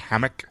has like a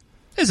hammock.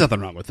 there's nothing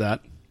wrong with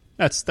that.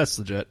 That's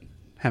legit.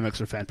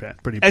 Hammocks are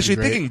pretty Actually,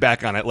 great. thinking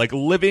back on it, like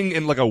living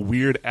in like a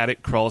weird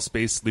attic crawl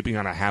space, sleeping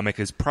on a hammock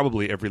is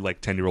probably every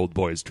like 10-year-old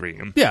boy's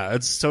dream. Yeah,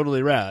 it's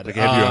totally rad. Like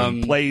you have your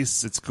own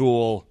place. It's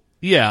cool.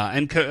 Yeah,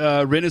 and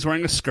Rin is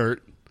wearing a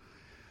skirt,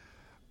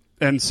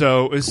 and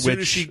so as soon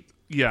as she,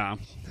 yeah,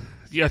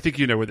 I think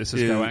you know where this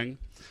is going.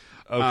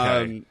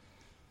 Okay.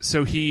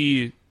 So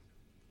he,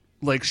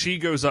 like, she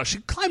goes up, she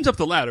climbs up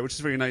the ladder, which is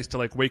very nice to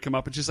like wake him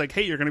up, and she's like,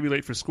 "Hey, you're going to be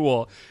late for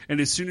school."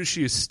 And as soon as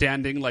she is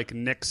standing like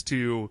next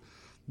to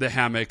the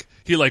hammock,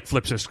 he like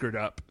flips her skirt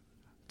up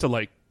to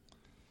like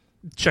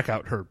check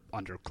out her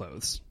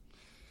underclothes.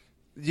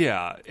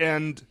 Yeah,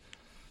 and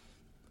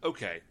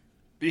okay.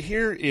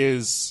 Here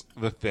is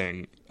the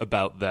thing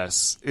about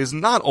this, is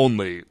not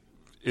only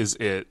is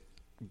it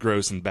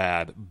gross and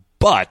bad,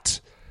 but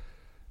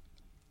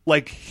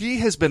like he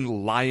has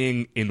been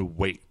lying in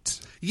wait.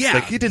 Yeah,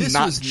 like he did this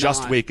not was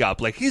just not- wake up.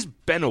 Like he's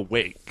been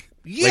awake.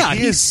 Yeah, like,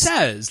 he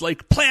says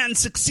like, "Plan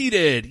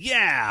succeeded."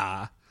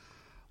 Yeah,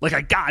 like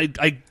I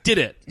did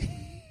it.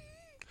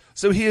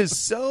 So he is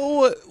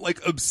so like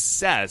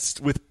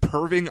obsessed with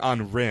perving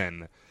on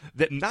Rin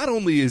that not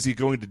only is he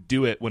going to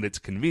do it when it's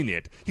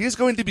convenient, he is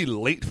going to be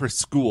late for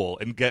school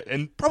and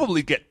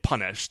probably get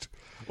punished.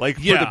 Like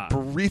for the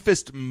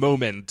briefest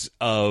moment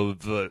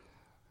of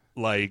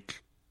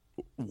like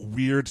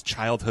weird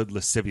childhood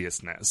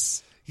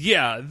lasciviousness.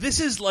 Yeah,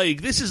 this is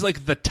like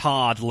the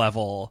Todd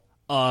level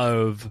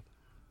of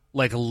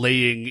like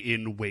laying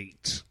in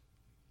wait.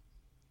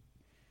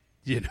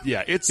 You know?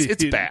 Yeah, it's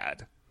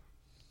bad.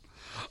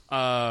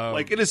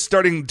 Like it is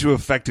starting to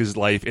affect his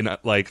life in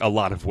like a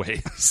lot of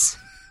ways.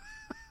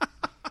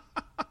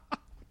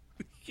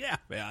 Yeah,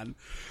 man.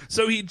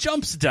 So he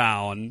jumps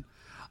down.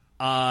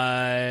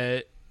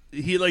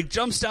 He like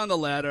jumps down the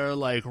ladder,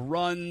 like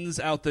runs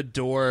out the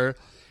door.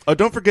 Oh,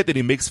 don't forget that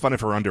he makes fun of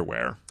her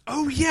underwear.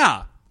 Oh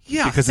yeah,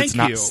 yeah. Because thank it's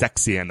not you.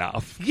 sexy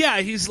enough. Yeah,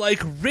 he's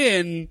like,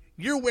 "Rin,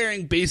 you're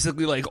wearing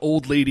basically like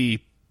old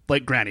lady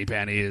like granny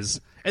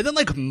panties," and then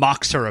like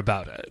mocks her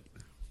about it.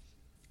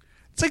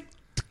 It's like,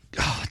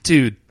 oh,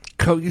 dude,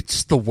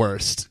 it's the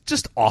worst,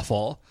 just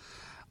awful.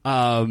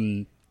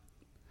 And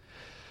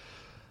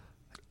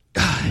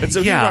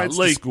so Yeah, he rides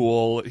like- to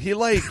school. He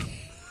like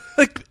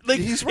like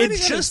he's riding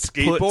it on a just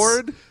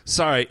skateboard? puts-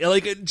 sorry,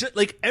 like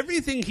like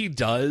everything he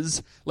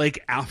does,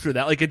 like after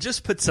that, like it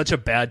just puts such a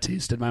bad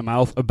taste in my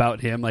mouth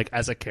about him, like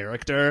as a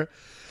character.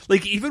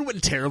 Like even when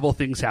terrible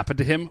things happen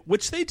to him,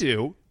 which they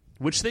do.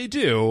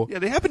 yeah,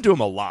 they happen to him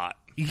a lot.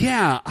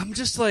 Yeah, I'm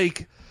just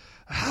like,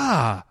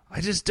 I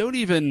just don't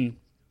even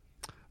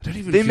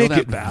They feel make that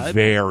it bad.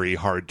 very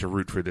hard to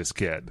root for this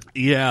kid.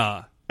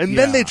 Yeah. And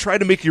then they try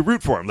to make you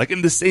root for him, like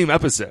in the same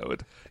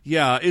episode.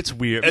 Yeah, it's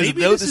weird. As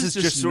Maybe though this this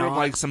is just sort of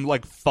like some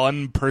like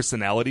fun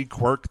personality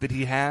quirk that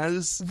he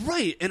has.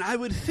 right. And I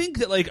would think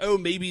that like, oh,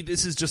 maybe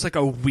this is just like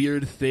a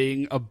weird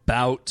thing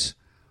about,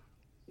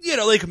 you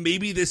know, like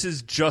maybe this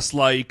is just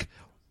like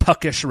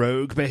puckish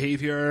rogue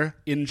behavior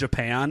in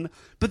Japan,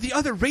 but the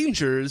other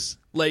Rangers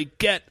like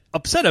get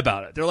upset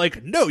about it. They're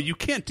like, no, you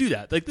can't do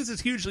that. Like this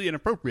is hugely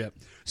inappropriate.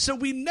 So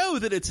we know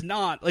that it's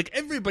not like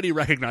everybody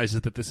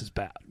recognizes that this is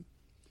bad.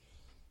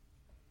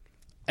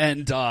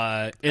 And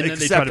then they try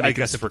Except, to I make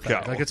guess, it for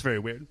sympathetic. Ko. Like it's very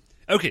weird.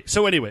 Okay,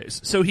 so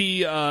anyways, so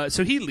he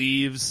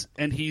leaves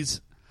and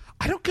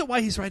I don't get why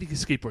he's riding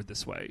his skateboard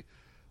this way.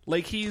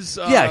 Like he's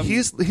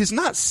he's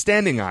not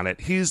standing on it.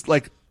 He's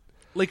like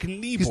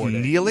kneeboarding. he's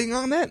kneeling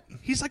on it.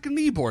 He's like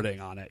kneeboarding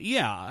on it.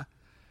 Yeah.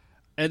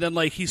 And then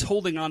like he's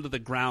holding onto the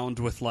ground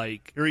with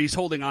like, or he's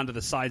holding onto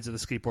the sides of the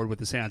skateboard with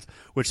his hands,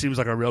 which seems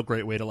like a real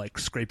great way to like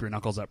scrape your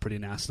knuckles up pretty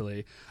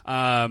nastily.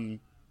 It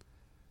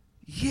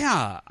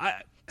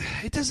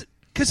doesn't,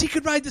 because he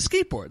could ride the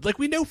skateboard. Like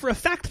we know for a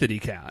fact that he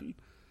can.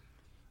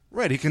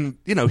 Right, he can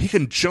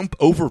jump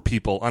over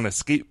people on a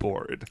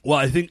skateboard. Well,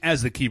 I think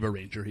as the Kiba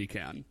Ranger he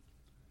can.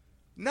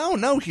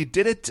 No, he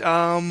did it.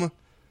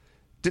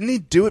 Didn't he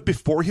do it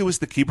before he was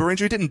the Kiba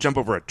Ranger? He didn't jump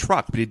over a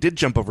truck, but he did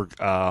jump over.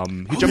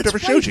 He jumped over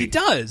right, Shoji. He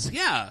does,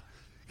 yeah.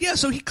 Yeah,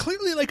 so he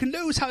clearly like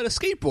knows how to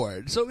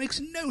skateboard. So it makes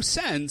no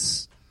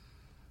sense.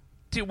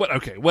 Dude, what?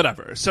 Okay,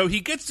 whatever. So he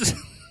gets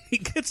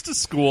to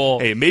school.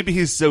 Hey, maybe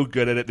he's so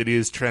good at it that he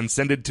has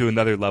transcended to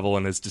another level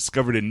and has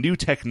discovered a new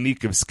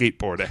technique of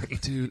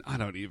skateboarding. Dude, I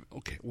don't even.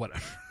 Okay,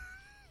 whatever.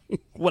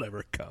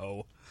 Whatever,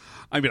 Ko.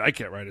 I mean, I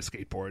can't ride a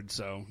skateboard,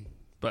 so.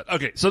 But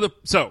okay,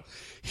 so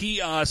he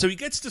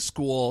gets to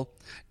school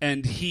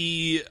and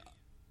he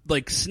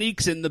like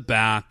sneaks in the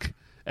back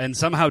and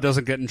somehow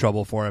doesn't get in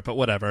trouble for it, but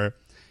whatever.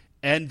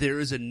 And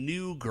there is a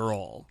new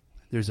girl.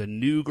 There's a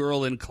new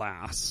girl in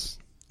class.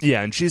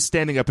 Yeah, and she's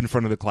standing up in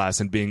front of the class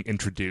and being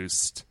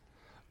introduced.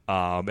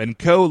 And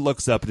Ko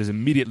looks up and is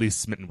immediately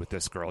smitten with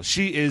this girl.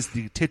 She is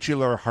the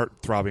titular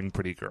heart-throbbing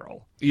pretty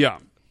girl. Yeah.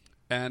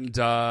 And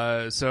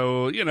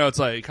so, you know, it's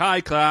like,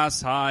 hi,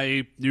 class,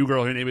 hi, new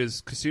girl. Her name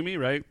is Kasumi,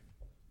 right?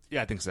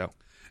 Yeah, I think so.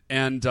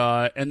 And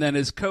then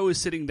as Ko is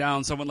sitting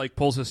down, someone like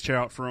pulls his chair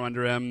out from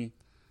under him,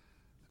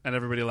 and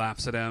everybody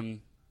laughs at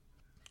him.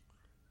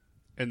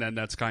 And then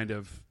that's kind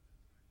of...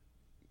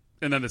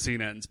 And then the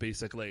scene ends,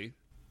 basically.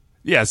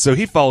 Yeah, so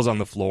he falls on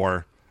the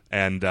floor,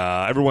 and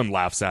everyone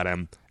laughs at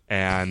him.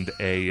 And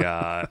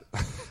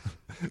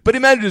but he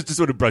manages to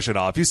sort of brush it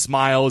off. He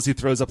smiles. He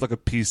throws up like a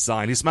peace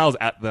sign. He smiles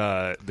at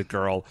the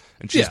girl,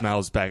 and she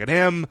smiles back at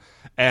him.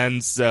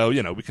 And so,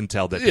 we can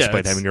tell that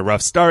despite having a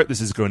rough start, this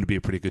is going to be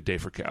a pretty good day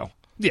for Ko.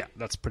 Yeah,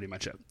 that's pretty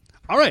much it.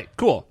 All right,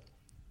 cool.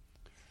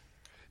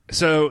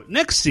 So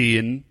next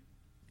scene,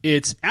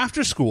 it's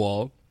after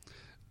school.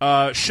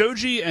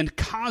 Shoji and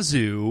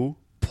Kazu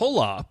pull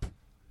up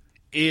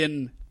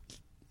in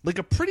like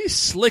a pretty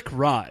slick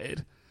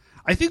ride.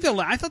 I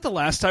thought the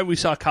last time we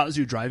saw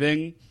Kazu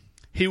driving,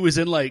 he was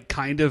in like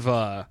kind of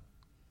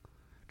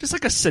just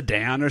like a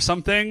sedan or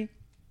something.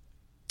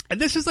 And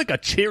this is like a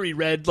cherry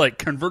red like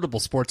convertible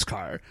sports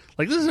car.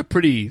 Like this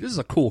is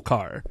a cool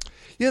car.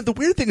 Yeah, the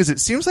weird thing is it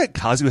seems like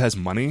Kazu has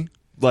money.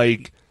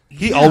 Like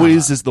he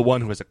always is the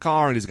one who has a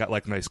car and he's got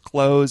like nice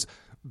clothes,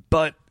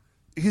 but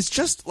he's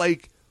just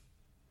like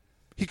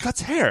he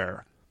cuts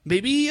hair.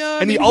 Maybe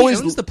and he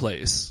always owns the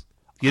place.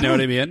 You know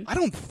what I mean? I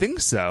don't think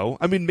so.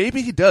 I mean,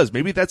 maybe he does.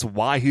 Maybe that's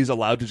why he's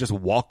allowed to just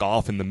walk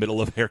off in the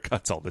middle of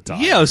haircuts all the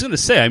time. Yeah, I was going to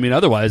say. I mean,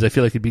 otherwise, I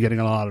feel like he'd be getting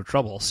in a lot of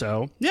trouble.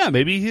 So, yeah,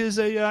 maybe he's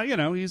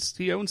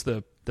he owns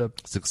the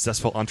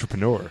successful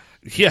entrepreneur.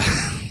 Yeah,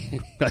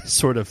 I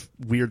sort of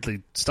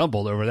weirdly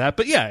stumbled over that,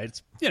 but yeah,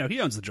 it's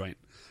he owns the joint.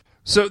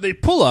 So they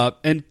pull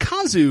up, and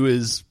Kazu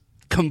is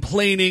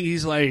complaining.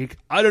 He's like,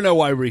 I don't know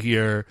why we're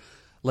here.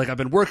 Like, I've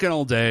been working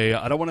all day.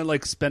 I don't want to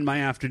like spend my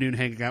afternoon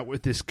hanging out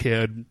with this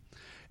kid.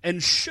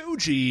 And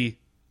Shoji,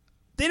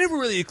 they never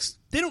really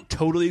they don't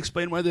totally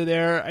explain why they're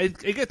there. I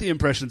get the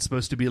impression it's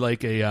supposed to be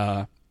like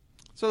a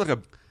sort of like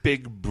a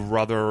big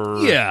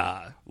brother,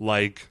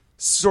 like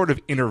sort of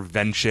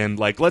intervention.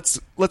 Like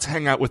let's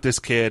hang out with this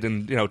kid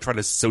and try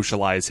to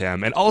socialize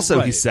him. And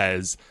also he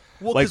says,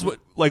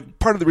 like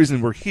part of the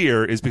reason we're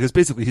here is because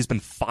basically he's been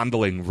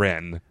fondling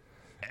Rin.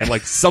 And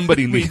like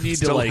somebody needs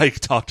to like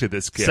talk to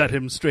this kid, set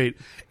him straight.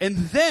 And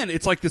then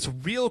it's like this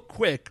real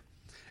quick.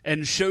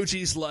 And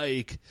Shoji's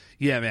like,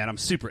 yeah, man, I'm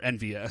super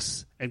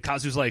envious. And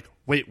Kazu's like,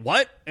 wait,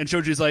 what? And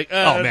Shoji's like,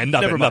 oh, man,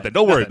 nothing.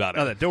 Don't worry about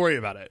it. Don't worry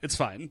about it. It's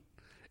fine.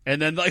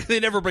 And then like they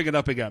never bring it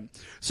up again.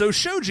 So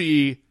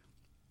Shoji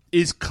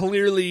is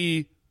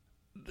clearly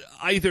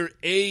either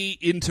A,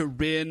 into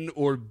Rin,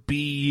 or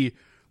B,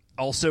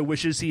 also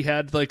wishes he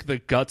had like the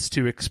guts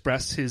to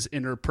express his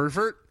inner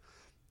pervert.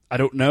 I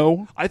don't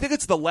know. I think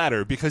it's the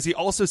latter, because he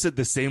also said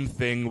the same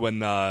thing when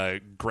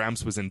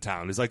Gramps was in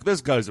town. He's like,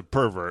 this guy's a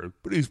pervert,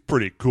 but he's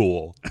pretty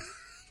cool.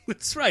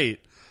 That's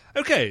right.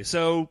 Okay,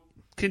 so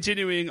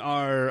continuing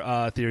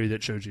our theory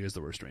that Shoji is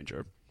the worst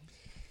ranger.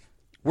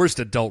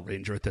 Worst adult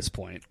ranger at this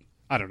point.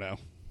 I don't know.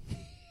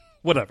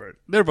 Whatever.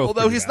 They're both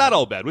Although he's not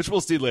all bad, which we'll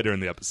see later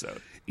in the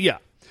episode. Yeah.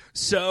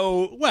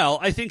 So, well,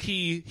 I think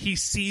he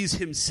sees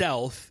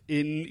himself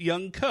in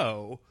young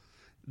Ko,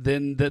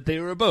 then that they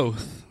were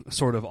both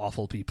sort of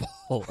awful people.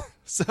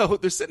 So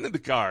they're sitting in the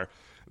car,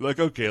 like,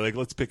 okay, like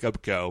let's pick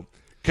up Ko.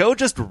 Ko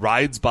just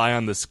rides by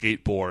on the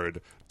skateboard,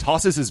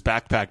 tosses his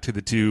backpack to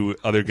the two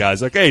other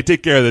guys, like, hey,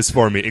 take care of this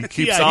for me, and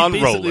keeps on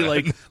rolling.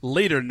 Like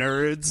later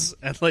nerds,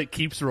 and like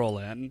keeps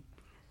rolling.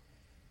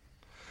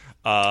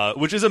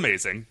 Which is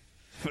amazing.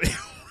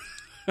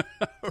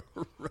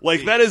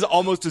 Like that is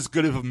almost as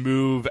good of a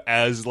move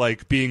as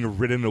like being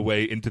ridden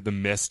away into the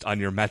mist on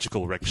your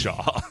magical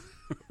rickshaw.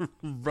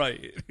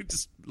 Right.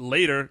 Just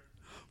later.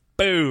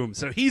 Boom.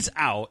 So he's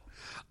out.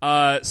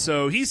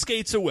 So he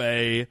skates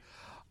away.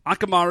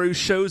 Akamaru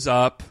shows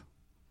up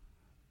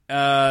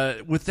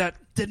with the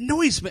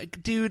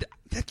noisemaker. Dude,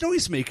 that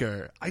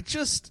noisemaker.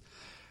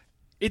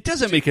 It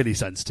doesn't make any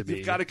sense to me.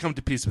 You've got to come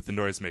to peace with the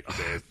noisemaker,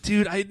 Dave.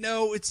 Dude, I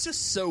know. It's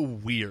just so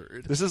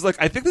weird.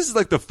 I think this is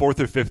like the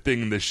fourth or fifth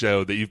thing in the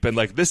show that you've been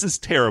like, this is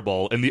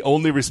terrible. And the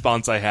only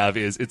response I have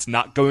is, it's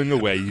not going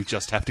away. You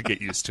just have to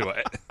get used to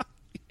it.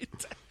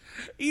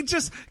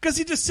 Because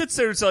he just sits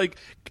there, it's like,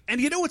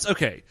 and you know what's,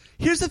 okay,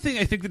 here's the thing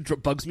I think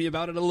that bugs me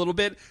about it a little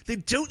bit. They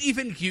don't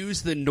even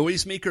use the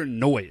noisemaker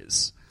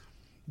noise.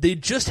 They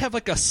just have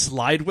like a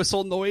slide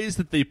whistle noise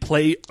that they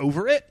play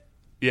over it.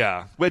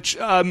 Yeah, which,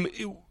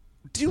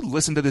 do you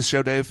listen to this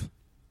show, Dave?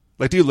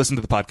 Like, do you listen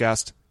to the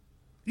podcast?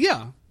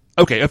 Yeah.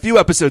 Okay, a few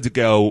episodes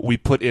ago, we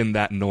put in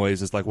that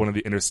noise as like one of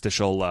the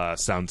interstitial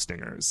sound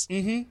stingers.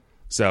 Mm-hmm.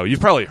 So you've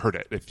probably heard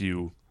it if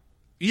you...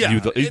 Yeah,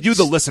 you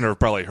the listener have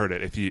probably heard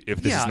it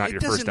if this is not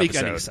your first episode. It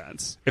doesn't make any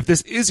sense. If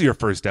this is your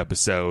first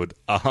episode,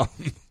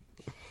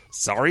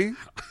 sorry?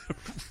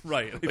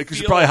 Right. Like you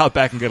should probably hop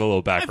back and get a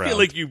little background. I feel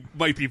like you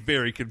might be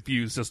very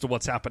confused as to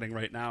what's happening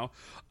right now.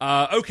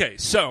 Okay,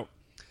 so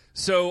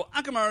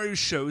Akamaru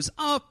shows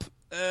up.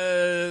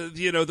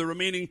 The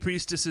remaining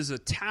priestesses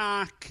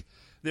attack.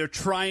 They're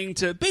trying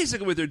to...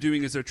 Basically what they're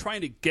doing is they're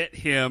trying to get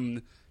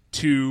him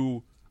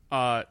to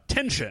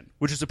tension,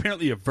 which is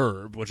apparently a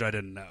verb, which I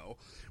didn't know.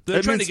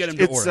 They're trying to get him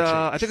to aura change.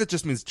 I think it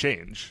just means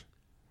change.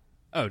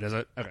 Oh, does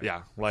it? Okay.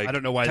 Yeah, like I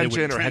don't know why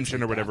tension they or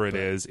henshin or whatever it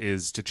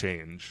is to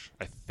change,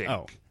 I think.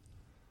 Oh.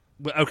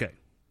 Okay.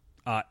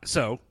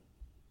 So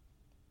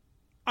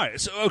All right,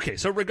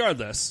 so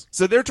regardless.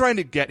 So they're trying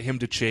to get him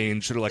to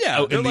change, sort of like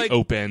out in the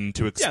open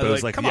to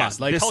expose, come yes,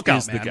 on, like this Hulk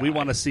is out, the man. guy. We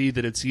want to see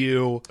that it's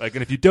you. Like,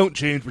 and if you don't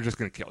change, we're just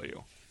going to kill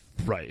you.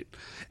 Right.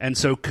 And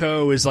so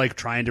Ko is like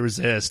trying to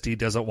resist. He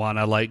doesn't want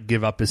to like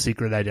give up his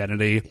secret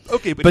identity.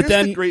 Okay, but here's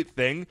then the great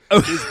thing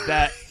is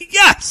that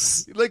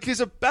yes, like he's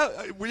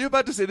about. Were you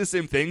about to say the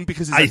same thing?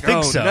 Because he's I like, think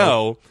oh so.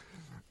 no,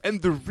 and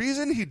the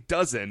reason he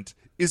doesn't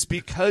is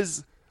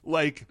because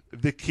like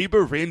the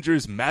Kiba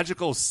Ranger's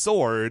magical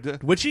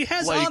sword, which he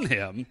has like, on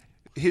him.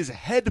 His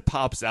head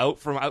pops out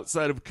from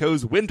outside of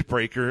Ko's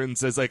windbreaker and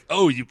says like,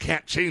 "Oh, you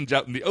can't change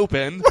out in the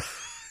open."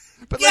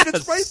 But like Yes.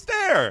 it's right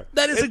there.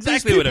 That is And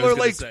exactly these what I people was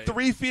are gonna like say.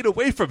 3 feet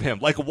away from him.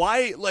 Like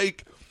why?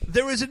 Like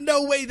There is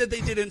no way that they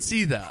didn't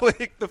see that.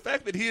 like the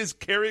fact that he is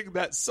carrying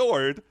that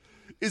sword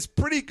is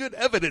pretty good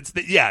evidence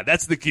that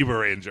that's the Kiba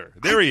Ranger.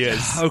 There he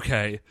is.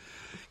 Okay.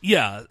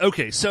 Yeah.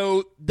 Okay.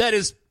 So that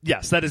is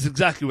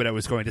exactly what I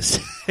was going to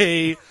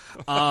say.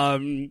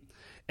 And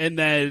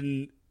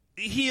then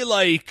he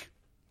like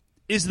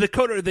is the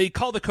Kodo. They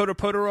call the Kodo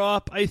Potoro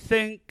up, I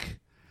think.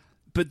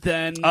 But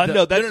then No,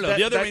 the other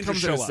that Rangers comes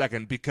show in a up.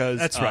 second because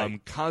That's right.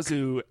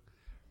 Kazu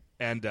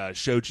and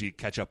Shoji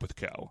catch up with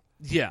Ko.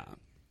 Yeah.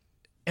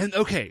 And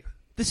okay,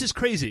 this is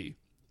crazy.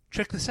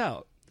 Check this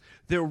out.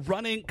 They're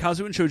running.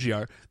 Kazu and Shoji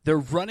are. They're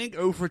running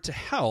over to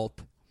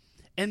help,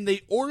 and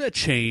they aura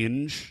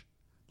change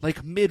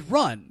like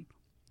mid-run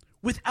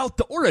without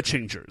the aura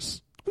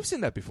changers. We've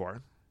seen that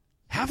before.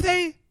 Have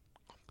they?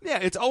 Yeah,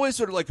 it's always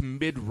sort of like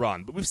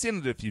mid-run, but we've seen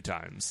it a few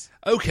times.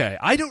 Okay,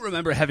 I don't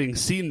remember having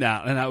seen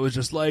that, and I was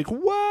just like,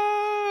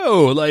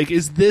 whoa! Like,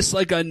 is this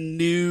like a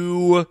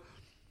new,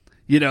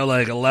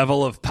 like a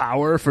level of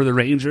power for the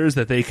Rangers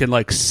that they can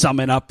like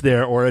summon up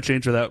their aura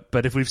changer?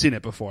 But if we've seen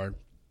it before,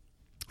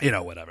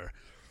 whatever.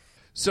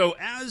 So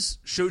as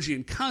Shoji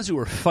and Kazu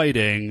are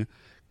fighting,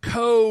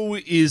 Ko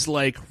is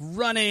like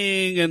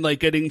running and like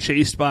getting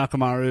chased by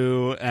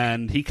Akamaru,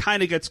 and he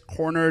kind of gets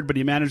cornered, but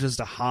he manages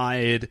to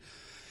hide.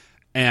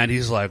 And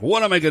he's like,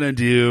 what am I going to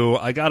do?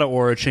 I got to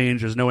aura change.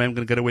 There's no way I'm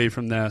going to get away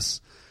from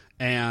this.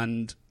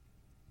 And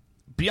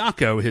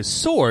Byakko, his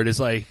sword, is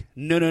like,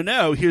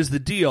 no, here's the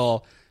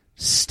deal.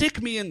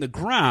 Stick me in the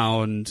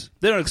ground.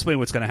 They don't explain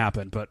what's going to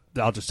happen, but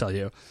I'll just tell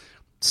you.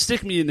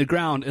 Stick me in the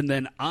ground, and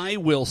then I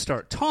will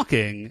start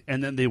talking,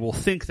 and then they will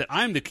think that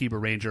I'm the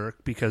Kiba Ranger,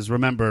 because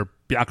remember,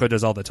 Byakko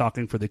does all the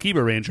talking for the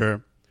Kiba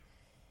Ranger.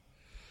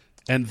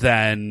 And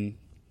then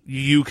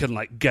you can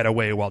like get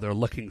away while they're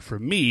looking for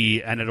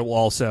me, and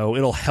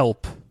it'll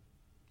help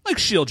like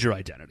shield your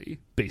identity,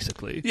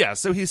 basically. Yeah,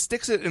 so he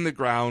sticks it in the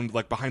ground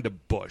like behind a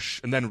bush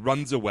and then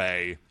runs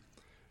away.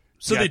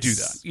 So they do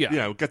that.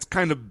 Yeah. Gets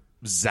kind of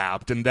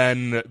zapped, and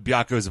then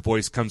Byakko's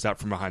voice comes out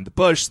from behind the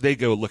bush. They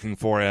go looking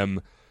for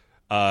him.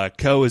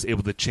 Ko is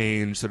able to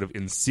change sort of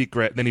in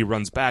secret. Then he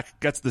runs back,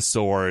 gets the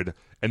sword,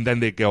 and then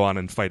they go on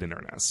and fight in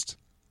earnest.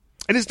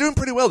 And he's doing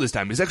pretty well this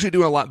time. He's actually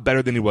doing a lot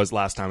better than he was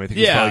last time. I think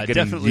he's probably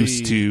getting definitely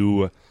used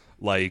to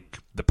like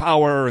the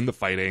power and the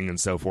fighting and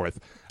so forth.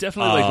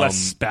 Definitely like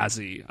less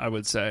spazzy, I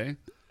would say.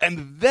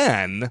 And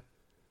then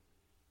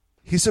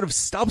he sort of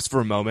stops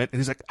for a moment and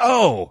he's like,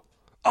 oh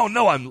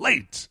no, I'm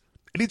late.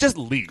 And he just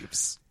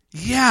leaves.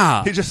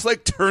 Yeah. He just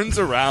like turns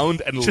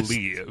around and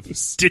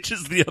leaves.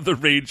 Ditches the other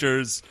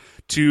Rangers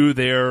to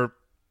their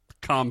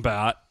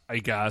combat, I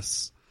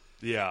guess.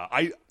 Yeah,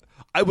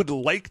 I would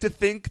like to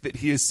think that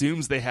he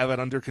assumes they have it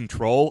under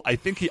control. I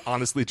think he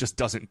honestly just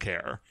doesn't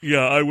care.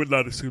 Yeah, I would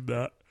not assume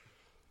that.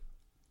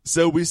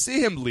 So we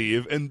see him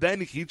leave, and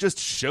then he just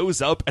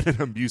shows up at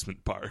an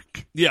amusement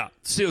park. Yeah,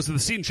 so the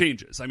scene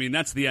changes. I mean,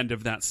 that's the end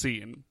of that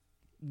scene.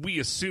 We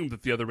assume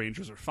that the other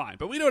Rangers are fine,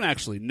 but we don't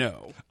actually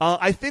know.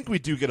 I think we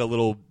do get a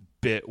little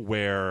bit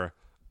where,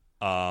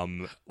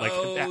 after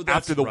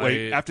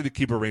the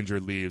Kiba Ranger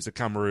leaves,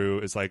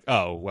 Akamaru is like,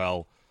 "Oh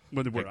well,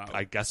 We're out.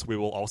 I guess we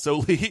will also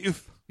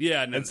leave."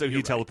 Yeah, and so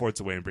he teleports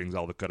away and brings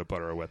all the Kodo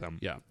Potoro with him.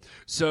 Yeah.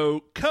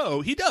 So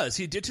Ko, he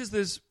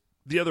ditches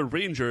the other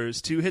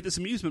Rangers to hit this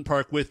amusement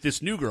park with this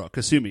new girl,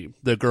 Kasumi,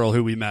 the girl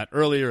who we met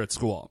earlier at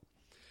school.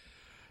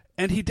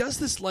 And he does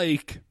this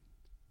like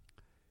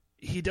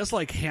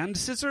hand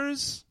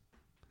scissors,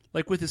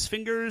 like with his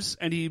fingers,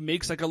 and he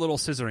makes like a little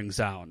scissoring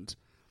sound.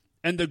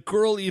 And the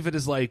girl even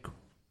is like,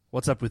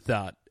 "What's up with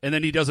that?" And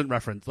then he doesn't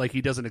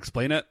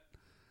explain it.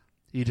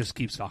 He just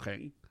keeps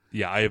talking.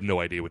 Yeah, I have no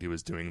idea what he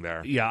was doing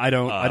there. Yeah, I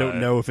don't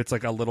know if it's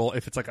like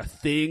a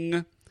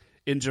thing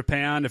in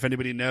Japan. If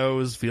anybody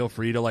knows, feel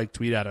free to like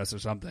tweet at us or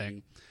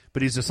something.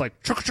 But he's just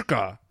like chukka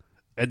chukka,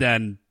 and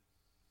then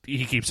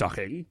he keeps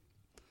talking.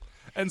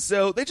 And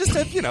so they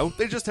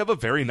just have a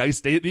very nice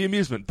day at the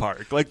amusement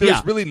park. Like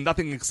there's really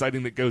nothing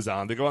exciting that goes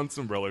on. They go on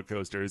some roller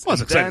coasters. Well,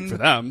 it's exciting for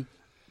them.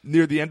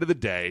 Near the end of the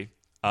day,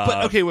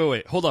 but okay,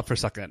 wait, hold up for a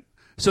second.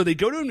 So they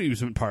go to an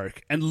amusement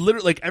park, and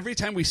literally, like every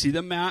time we see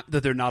them, Matt,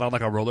 that they're not on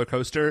like a roller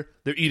coaster,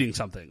 they're eating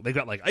something. They've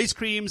got like ice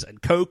creams and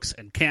Cokes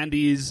and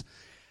candies,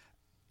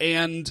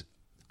 and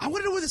I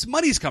want to know where this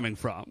money's coming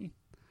from.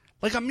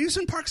 Like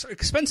amusement parks are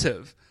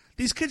expensive.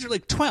 These kids are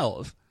like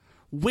 12.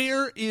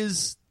 Where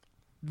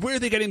are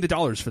they getting the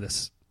dollars for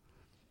this?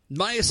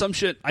 My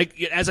assumption,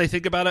 as I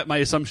think about it, my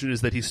assumption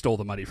is that he stole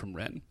the money from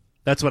Rin.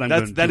 That's what I'm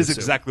going to That is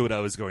assume. exactly what I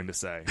was going to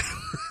say.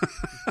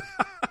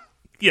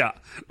 Yeah,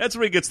 that's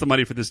where he gets the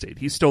money for this date.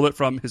 He stole it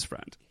from his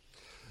friend.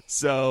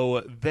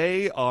 So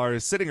they are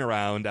sitting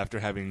around after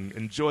having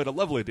enjoyed a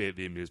lovely day at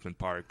the amusement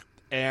park,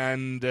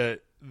 and the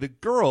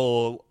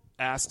girl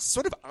asks,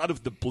 sort of out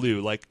of the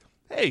blue, like,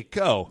 "Hey,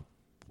 Ko,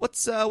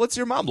 what's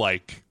your mom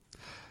like?"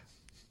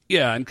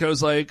 Yeah, and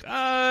Ko's like,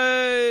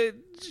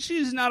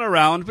 she's not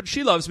around, but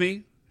she loves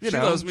me. She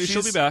loves me.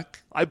 She'll be back.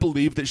 I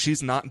believe that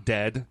she's not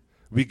dead.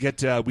 We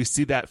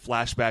see that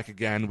flashback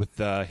again with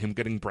him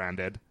getting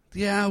branded.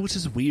 Yeah, which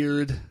is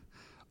weird.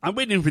 I'm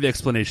waiting for the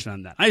explanation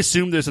on that. I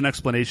assume there's an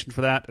explanation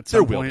for that at some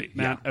There will point,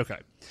 be, Matt. yeah. Okay.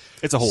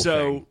 It's a whole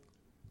thing.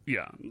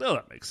 Yeah, no,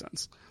 that makes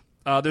sense.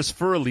 There's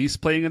Fur Elise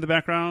playing in the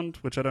background,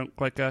 which I don't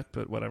quite get,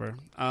 but whatever.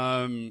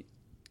 And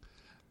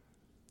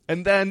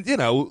then,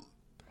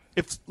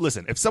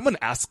 if someone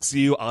asks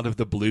you out of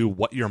the blue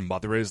what your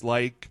mother is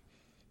like,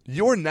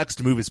 your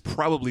next move is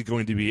probably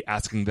going to be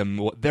asking them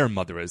what their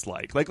mother is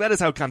like. Like, that is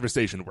how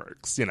conversation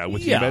works,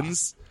 with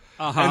humans.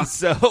 Uh-huh. And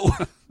so,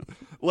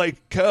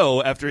 like,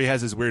 Ko, after he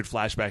has his weird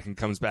flashback and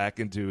comes back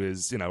into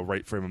his,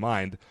 right frame of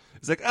mind,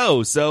 is like,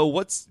 "Oh, so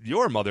what's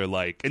your mother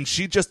like?" And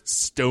she just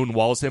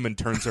stonewalls him and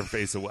turns her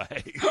face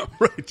away.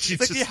 Right. She's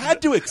like, you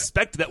had to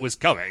expect that was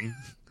coming.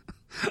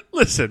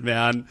 Listen,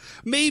 man.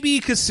 Maybe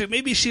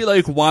she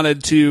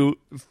wanted to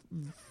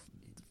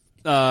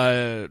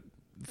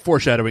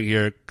foreshadowing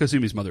here.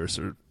 Kasumi's mother is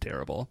sort of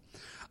terrible.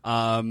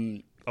 Oh,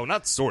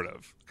 not sort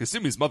of.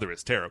 Kasumi's mother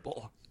is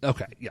terrible.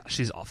 Okay, yeah,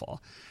 she's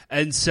awful.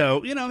 And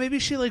so, maybe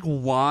she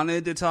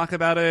wanted to talk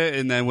about it,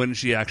 and then when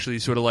she actually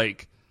sort of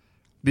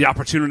the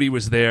opportunity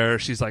was there,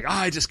 she's like,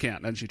 I just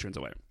can't, and she turns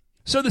away.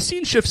 So the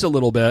scene shifts a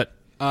little bit.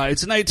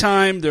 It's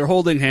nighttime, they're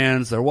holding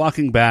hands, they're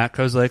walking back.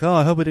 I was like,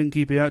 I hope I didn't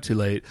keep you out too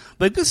late.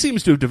 This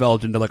seems to have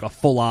developed into a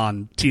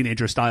full-on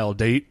teenager-style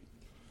date.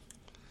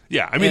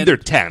 Yeah, I mean, they're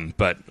 10,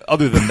 but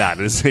other than that,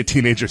 it's a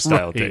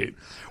teenager-style date.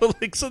 Well,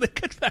 so they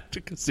get back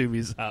to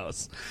Kasumi's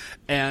house.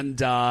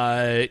 And,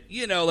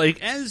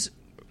 as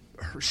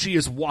she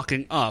is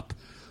walking up,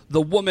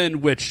 the woman,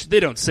 which they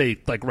don't say,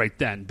 right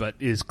then, but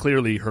is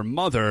clearly her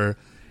mother,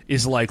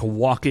 is,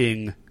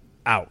 walking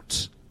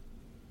out.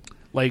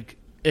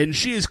 And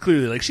she is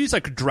clearly, she's,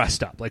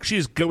 dressed up.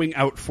 She's going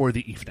out for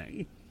the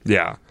evening.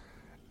 Yeah.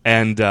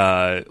 And,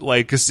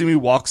 Kasumi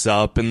walks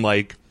up and,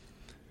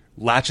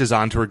 latches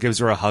onto her, gives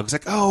her a hug. It's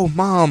like, "Oh,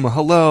 Mom,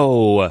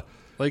 hello."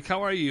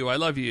 How are you? I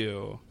love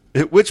you.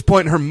 At which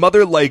point her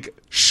mother,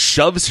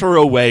 shoves her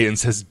away and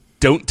says,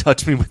 "Don't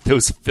touch me with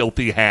those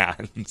filthy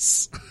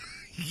hands."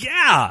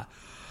 Yeah.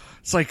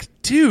 It's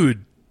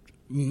dude,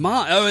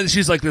 Mom. Oh, and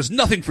she's like, "There's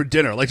nothing for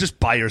dinner. Just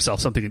buy yourself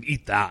something and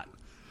eat that."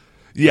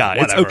 Yeah,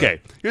 it's Whatever.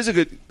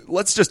 okay.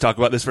 Let's just talk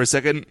about this for a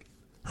second.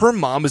 Her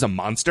mom is a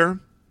monster.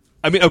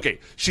 I mean, okay,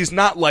 she's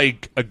not a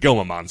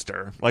Goma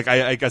monster.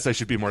 I guess I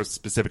should be more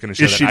specific in a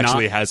show Is that she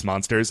actually not? has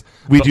monsters.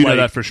 We But, do know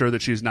that for sure,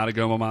 that she's not a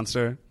Goma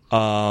monster.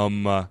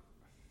 I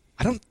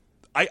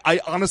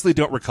honestly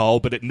don't recall,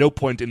 but at no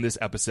point in this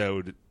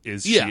episode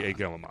is she a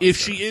Goma monster. If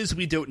she is,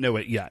 we don't know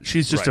it yet.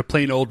 She's just Right. a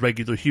plain old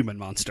regular human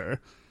monster.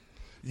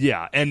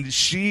 Yeah, and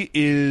she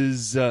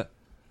is,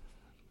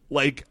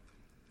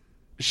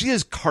 she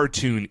is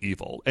cartoon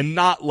evil, and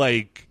not,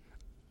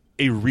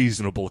 a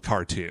reasonable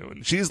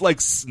cartoon. She's,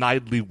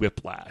 Snidely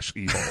Whiplash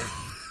evil.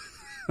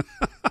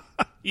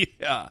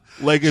 Yeah.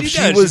 If She she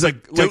does. was She's like,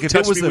 if "Don't it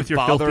touch was me the with your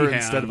father filthy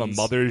instead of a hands."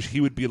 mother,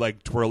 he would be,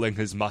 twirling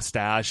his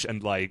mustache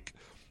and,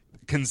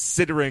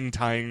 considering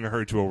tying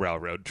her to a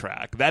railroad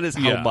track. That is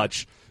how Yeah.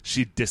 much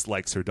she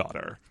dislikes her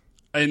daughter.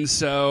 And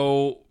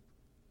so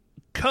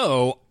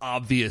Ko,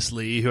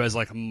 obviously, who has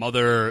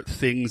mother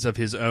things of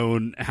his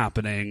own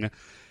happening,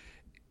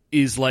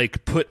 is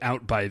put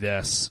out by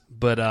this.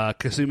 But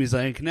Kasumi's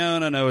like,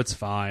 no, it's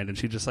fine. And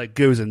she just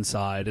goes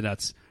inside, and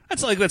that's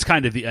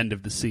kind of the end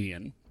of the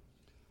scene.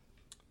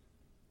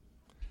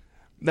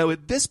 Now,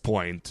 at this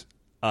point,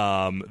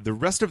 the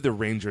rest of the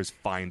Rangers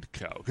find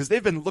Ko, because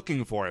they've been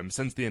looking for him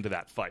since the end of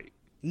that fight.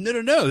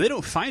 No, they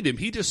don't find him.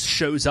 He just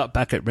shows up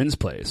back at Rin's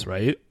place,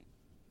 right?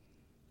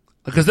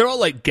 Because they're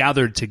all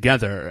gathered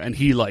together, and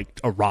he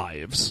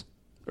arrives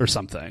or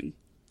something.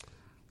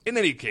 In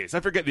any case,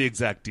 I forget the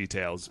exact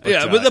details.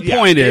 But, But the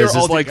point they're is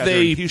all together,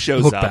 they and he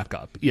shows hook up, back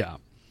up. Yeah.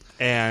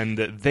 and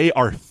they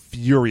are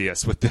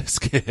furious with this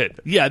kid.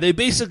 Yeah, they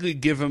basically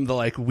give him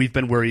the we've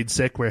been worried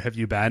sick, where have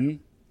you been?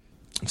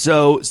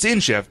 So, scene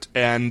shift,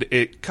 and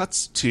it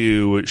cuts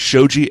to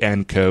Shoji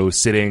and Ko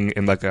sitting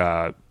in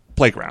a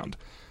playground.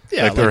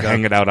 Yeah, they're like a-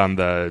 hanging out on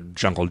the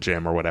jungle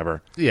gym or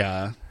whatever.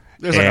 Yeah.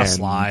 There's a And-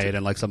 slide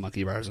and some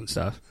monkey bars and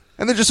stuff.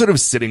 And they're just sort of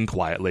sitting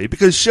quietly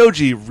because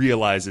Shoji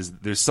realizes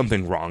there's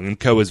something wrong, and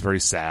Ko is very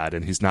sad,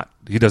 and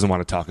he doesn't want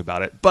to talk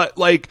about it. But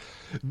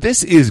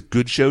this is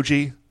good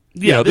Shoji.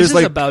 Yeah, this is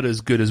there's about as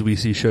good as we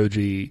see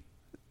Shoji.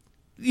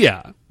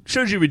 Yeah.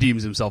 Shoji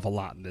redeems himself a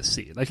lot in this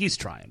scene. He's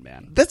trying,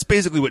 man. That's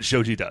basically what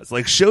Shoji does.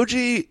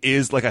 Shoji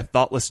is a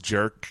thoughtless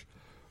jerk,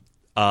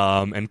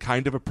 and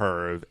kind of a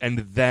perv. And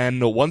then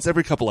once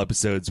every couple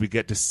episodes, we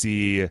get to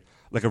see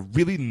like a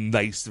really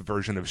nice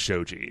version of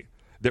Shoji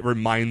that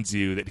reminds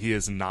you that he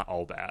is not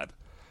all bad.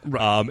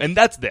 Right. And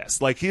that's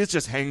this. Like, he is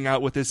just hanging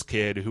out with this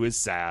kid who is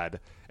sad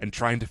and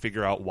trying to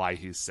figure out why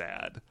he's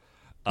sad.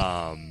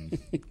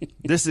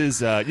 This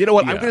is, you know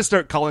what? Yeah. I'm going to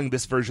start calling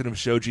this version of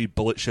Shoji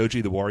Bullet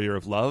Shoji, the Warrior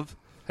of Love.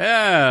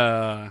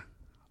 Yeah,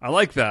 I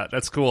like that.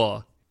 That's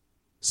cool.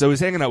 So he's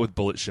hanging out with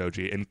Bullet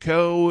Shoji, and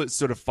Ko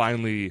sort of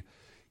finally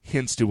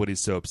hints to what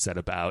he's so upset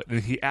about,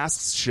 and he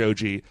asks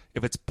Shoji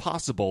if it's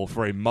possible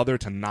for a mother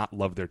to not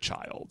love their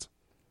child.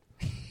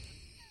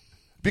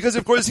 Because,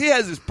 of course, he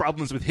has his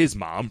problems with his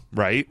mom,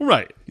 right?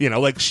 Right. You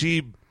know, like,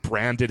 she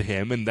branded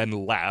him and then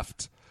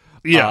left.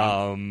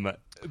 Yeah.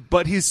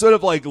 But he sort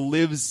of, like,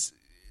 lives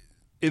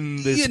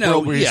in this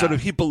world where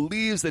he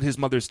believes that his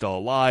mother's still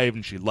alive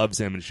and she loves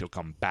him and she'll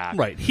come back.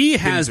 Right. He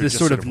has this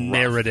sort of rough.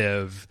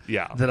 narrative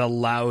Yeah. that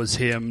allows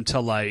him to,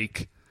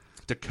 like...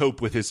 to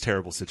cope with his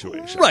terrible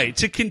situation. Right,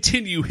 to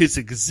continue his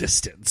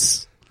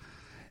existence.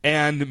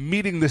 And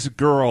meeting this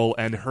girl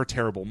and her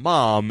terrible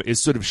mom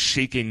is sort of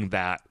shaking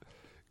that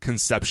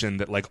conception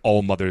that, like,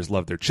 all mothers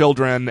love their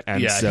children,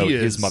 and so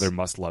his mother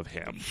must love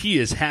him. He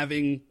is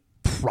having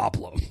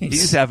problems.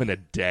 He's having a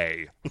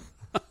day.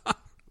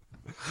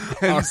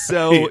 And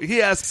so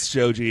he asks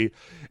Shoji,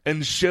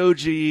 and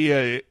Shoji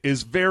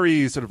is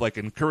very sort of like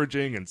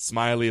encouraging and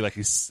smiley. Like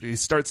he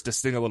starts to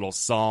sing a little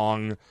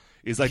song.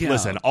 He's like,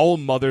 listen, all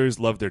mothers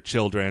love their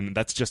children.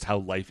 That's just how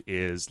life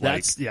is.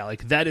 That's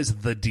like that is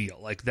the deal.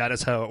 Like that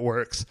is how it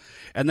works.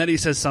 And then he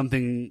says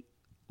something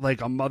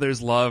like a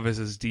mother's love is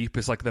as deep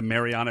as like the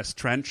Marianas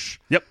Trench.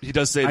 Yep, he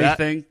does say that. I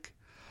think,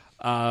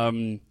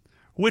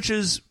 which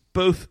is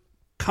both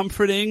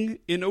comforting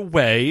in a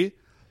way,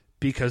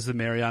 because the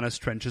Marianas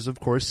Trench is, of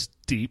course,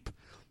 deep.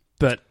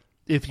 But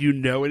if you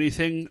know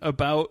anything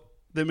about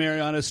the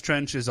Marianas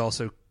Trench, is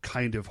also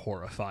kind of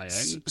horrifying.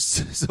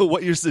 So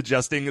what you're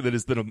suggesting that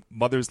is that a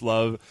mother's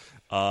love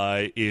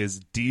is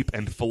deep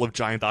and full of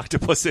giant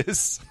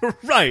octopuses?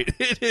 Right.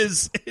 It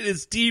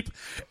is deep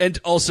and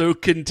also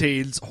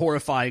contains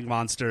horrifying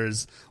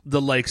monsters, the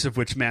likes of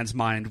which man's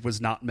mind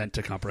was not meant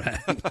to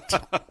comprehend.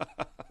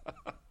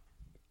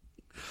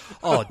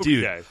 Oh,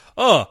 dude.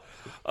 Okay.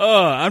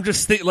 I'm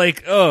just thinking,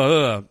 like,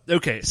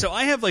 okay. So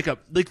I have, like,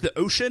 the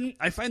ocean.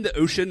 I find the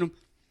ocean,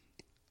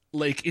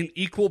 like, in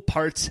equal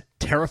parts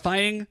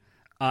terrifying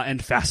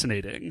and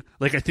fascinating.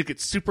 Like, I think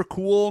it's super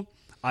cool.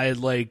 It's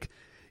like,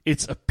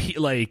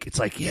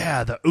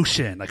 yeah, the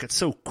ocean. Like, it's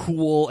so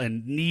cool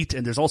and neat,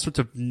 and there's all sorts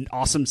of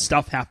awesome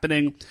stuff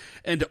happening.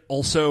 And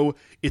also,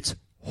 it's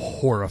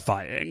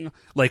horrifying.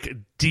 Like,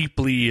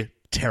 deeply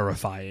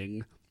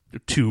terrifying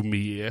to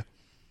me.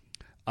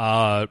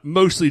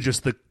 Mostly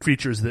just the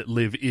creatures that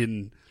live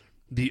in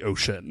the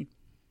ocean.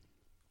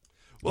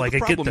 Well, like, I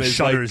get the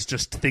shudders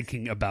just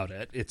thinking about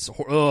it. It's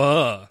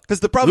because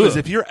the problem is,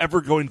 if you're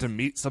ever going to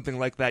meet something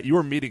like that, you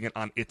are meeting it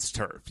on its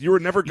turf. You are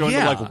never going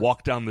to like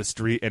walk down the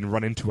street and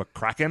run into a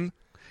kraken.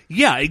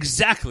 Yeah,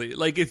 exactly.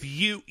 Like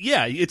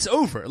it's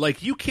over.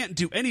 Like, you can't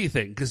do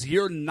anything because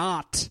you're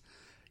not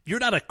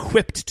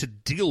equipped to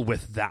deal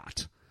with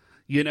that.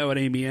 You know what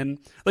I mean?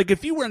 Like,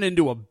 if you run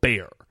into a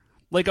bear.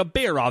 Like, a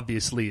bear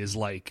obviously is,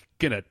 like,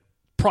 gonna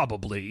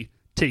probably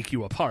take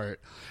you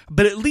apart.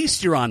 But at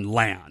least you're on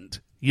land,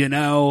 you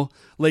know?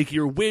 Like,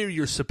 you're where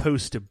you're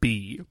supposed to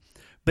be.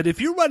 But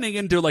if you're running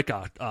into, like,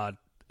 I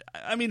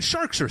mean,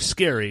 sharks are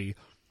scary,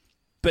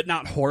 but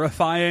not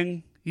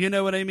horrifying. You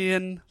know what I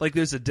mean? Like,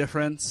 there's a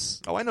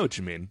difference. Oh, I know what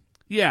you mean.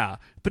 Yeah.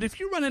 But if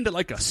you run into,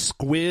 like, a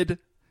squid,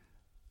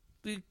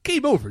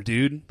 game over,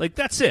 dude. Like,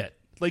 that's it.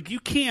 Like, you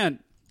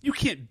can't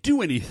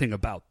do anything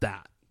about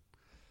that.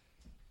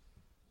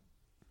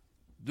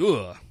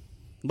 Ugh.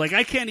 Like,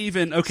 I can't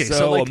even... Okay,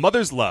 so like, a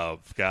mother's love,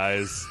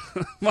 guys.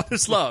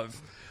 Mother's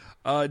love.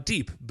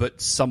 Deep,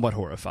 but somewhat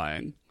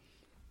horrifying.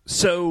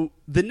 So,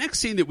 the next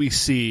scene that we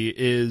see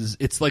is...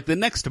 It's, like, the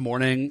next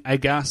morning, I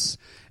guess.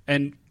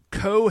 And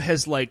Ko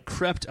has, like,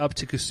 crept up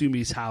to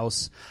Kasumi's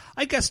house.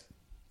 I guess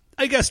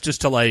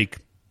just to, like...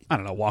 I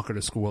don't know, walk her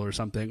to school or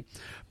something.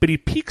 But he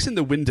peeks in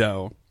the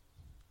window...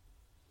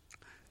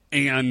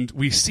 And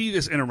we see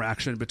this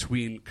interaction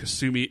between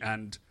Kasumi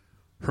and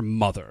her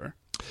mother...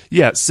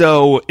 Yeah,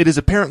 so it is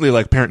apparently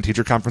like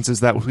parent-teacher conferences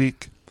that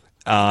week.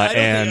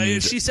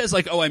 And she says,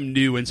 like, oh, I'm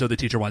new, and so the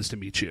teacher wants to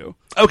meet you.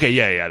 Okay,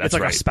 yeah, that's it's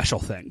like right. a special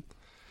thing.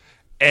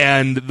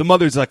 And the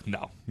mother's like,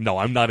 no,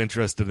 I'm not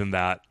interested in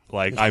that.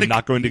 Like, I'm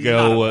not going to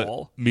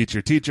go meet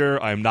your teacher.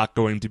 I'm not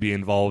going to be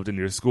involved in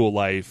your school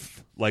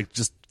life. Like,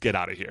 just get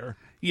out of here.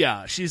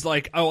 Yeah, she's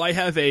like, oh, I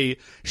have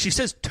she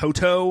says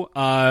Toto.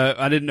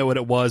 I didn't know what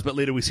it was, but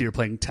later we see her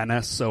playing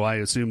tennis, so I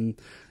assume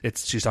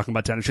she's talking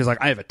about tennis. She's like,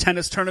 I have a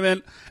tennis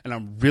tournament, and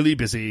I'm really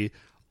busy.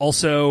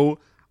 Also,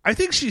 I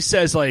think she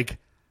says, like,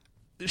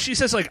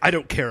 I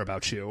don't care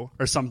about you,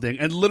 or something,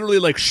 and literally,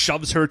 like,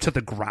 shoves her to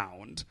the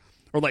ground.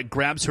 Or, like,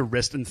 grabs her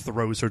wrist and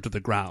throws her to the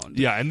ground.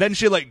 Yeah, and then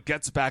she, like,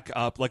 gets back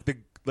up, like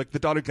the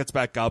daughter gets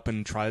back up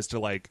and tries to,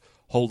 like,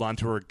 hold on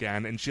to her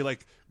again, and she,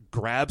 like,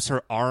 grabs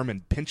her arm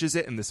and pinches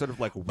it in this sort of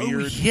like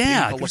weird,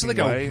 there's like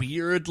way. a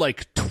weird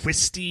like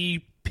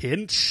twisty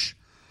pinch.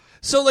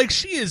 So like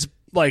she is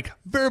like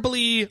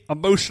verbally,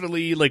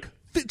 emotionally, like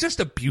just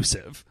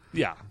abusive.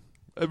 Yeah.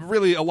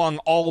 Really, along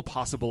all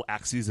possible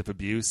axes of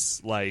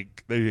abuse,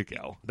 like, there you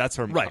go. That's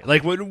her mom. Right.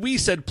 Like, when we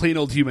said plain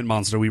old human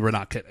monster, we were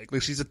not kidding.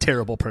 Like, she's a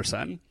terrible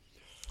person.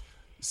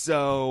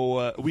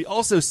 So, we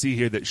also see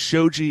here that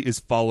Shoji is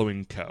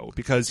following Ko,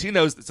 because he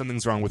knows that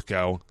something's wrong with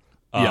Ko,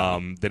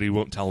 that he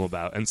won't tell him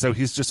about. And so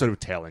he's just sort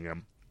of tailing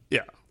him.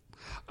 Yeah.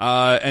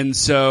 And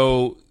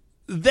so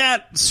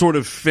that sort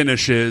of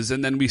finishes,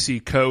 and then we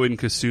see Ko and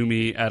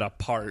Kasumi at a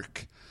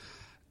park.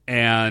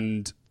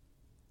 And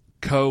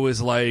Ko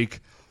is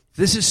like,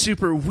 this is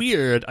super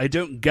weird. I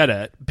don't get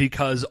it,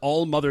 because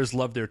all mothers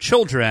love their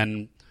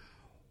children.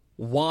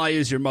 Why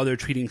is your mother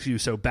treating you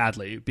so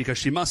badly? Because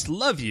she must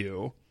love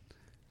you.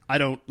 I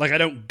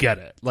don't get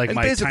it. Like, and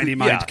my tiny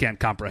mind can't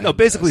comprehend. No,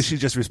 basically this. she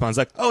just responds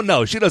like, oh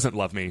no, she doesn't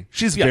love me.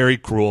 She's very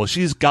cruel.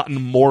 She's gotten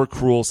more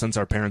cruel since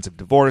our parents have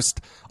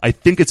divorced. I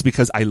think it's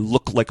because I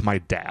look like my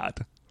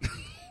dad.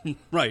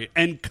 Right.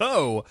 And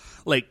Ko,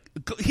 like,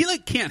 he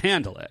like can't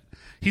handle it.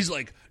 He's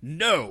like,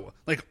 no,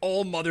 like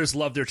all mothers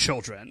love their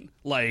children.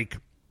 Like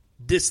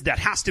that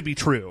has to be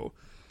true.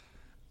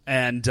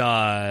 And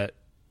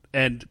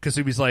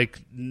Kasumi's like,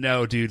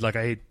 no, dude,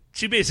 like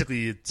she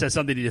basically says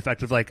something to the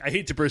effect of like, I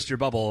hate to burst your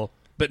bubble,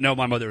 but no,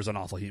 my mother is an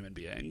awful human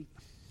being.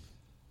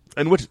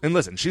 And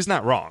listen, she's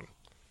not wrong.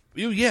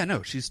 Yeah,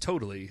 no, she's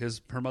totally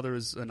her mother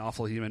is an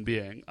awful human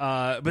being.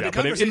 But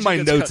in my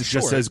notes it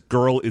just says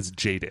girl is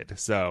jaded.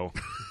 So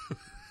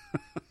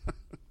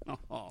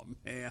oh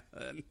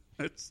man.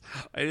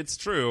 It's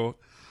true.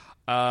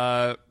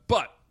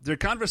 But their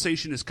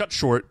conversation is cut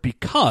short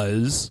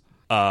because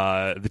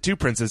the two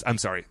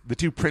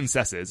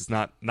princesses,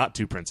 not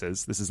two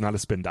princes. This is not a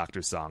Spin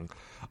Doctors song.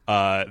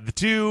 The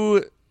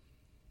two,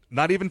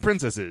 not even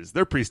princesses,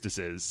 they're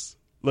priestesses.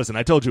 Listen,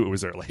 I told you it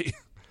was early.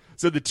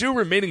 So the two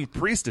remaining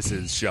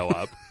priestesses show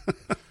up.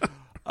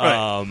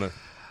 Right.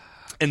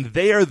 And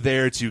they are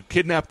there to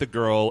kidnap the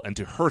girl and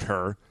to hurt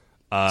her.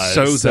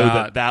 So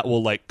that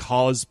will like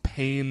cause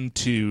pain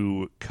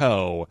to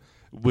Ko,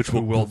 which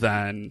will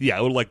then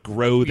it will like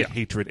grow the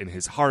hatred in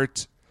his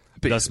heart,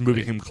 thus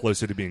moving him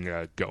closer to being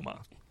a Goma.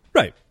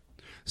 Right.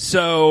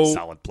 So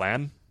solid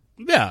plan.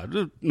 Yeah,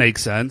 it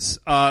makes sense.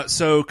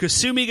 So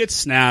Kasumi gets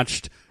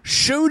snatched.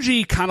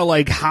 Shoji kind of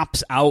like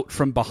hops out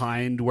from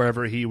behind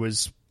wherever he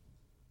was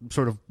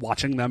sort of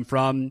watching them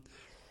from,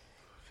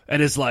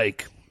 and is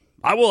like,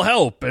 "I will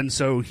help." And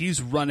so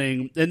he's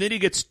running, and then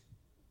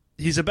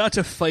he's about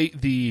to fight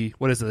the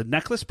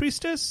Necklace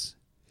Priestess?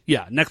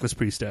 Yeah, Necklace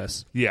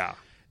Priestess. Yeah.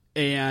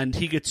 And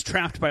he gets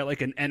trapped by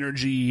like an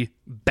energy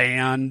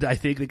band, I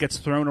think, that gets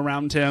thrown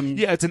around him.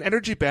 Yeah, it's an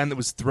energy band that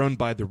was thrown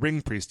by the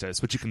Ring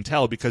Priestess, which you can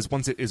tell because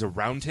once it is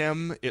around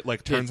him, it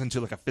like turns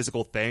into like a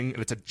physical thing,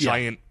 and it's a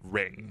giant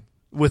ring.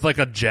 With like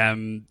a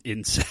gem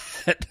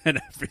inset and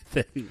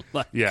everything.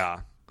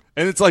 Yeah.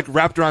 And it's like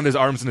wrapped around his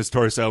arms and his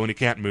torso, and he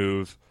can't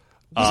move.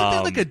 Wasn't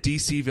there like a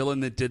DC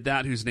villain that did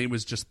that, whose name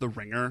was just the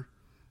Ringer?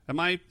 Am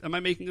I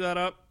making that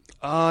up?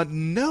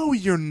 No,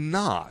 you're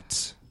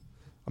not.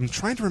 I'm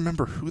trying to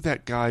remember who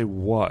that guy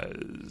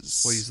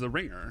was. Well, he's the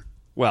Ringer.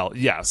 Well,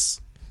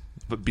 yes.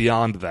 But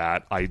beyond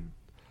that,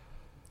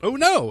 Oh,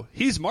 no.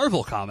 He's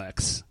Marvel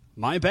Comics.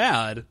 My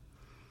bad.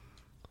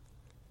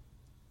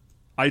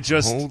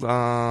 Hold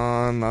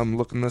on. I'm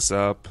looking this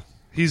up.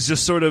 He's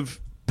just sort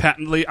of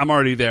patently... I'm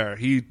already there.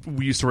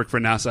 We used to work for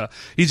NASA.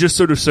 He's just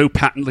sort of so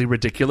patently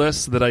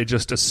ridiculous that I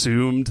just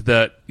assumed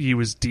that he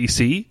was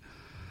DC.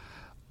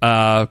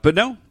 But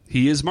no,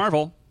 he is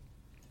Marvel.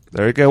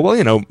 There you go.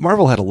 Well,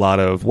 Marvel had a lot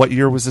of... What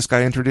year was this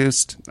guy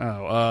introduced? Looks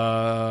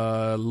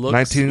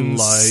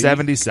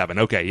 1977.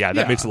 Like... Okay, yeah,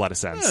 that makes a lot of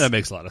sense. Yeah, that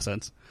makes a lot of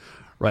sense.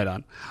 Right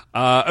on.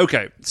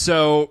 Okay,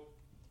 so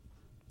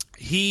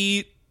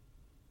he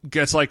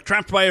gets, like,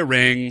 trapped by a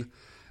ring,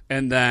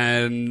 and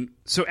then...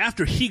 So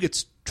after he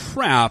gets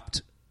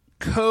trapped,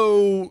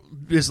 Ko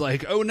is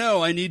like, oh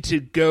no, I need to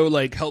go,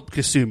 like, help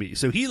Kasumi.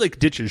 So he, like,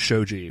 ditches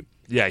Shoji.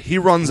 Yeah, he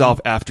runs off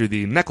after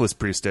the Necklace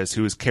Priestess,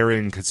 who is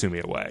carrying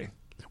Kasumi away.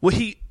 Well,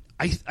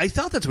 I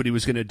thought that's what he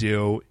was going to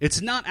do.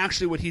 It's not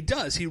actually what he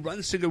does. He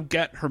runs to go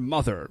get her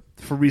mother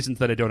for reasons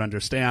that I don't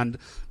understand.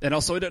 And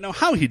also I don't know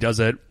how he does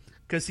it,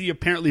 because he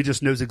apparently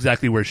just knows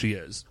exactly where she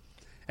is.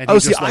 And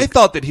I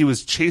thought that he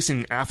was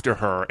chasing after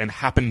her and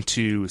happened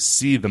to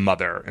see the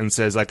mother and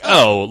says, like,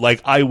 oh, like,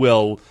 I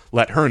will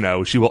let her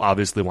know. She will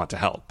obviously want to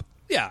help.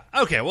 Yeah,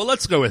 okay, well,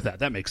 let's go with that.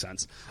 That makes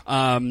sense.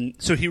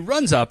 So he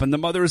runs up, and the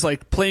mother is,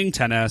 like, playing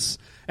tennis,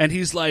 and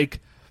he's like,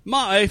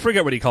 Ma, I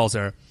forget what he calls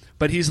her,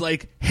 but he's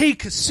like, hey,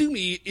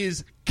 Kasumi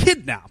is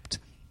kidnapped.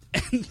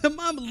 And the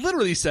mom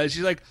literally says,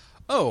 she's like,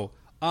 oh,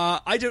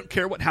 I don't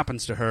care what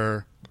happens to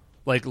her.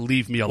 Like,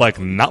 leave me alone. Like,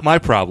 not my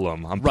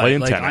problem. I'm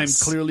playing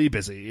tennis. I'm clearly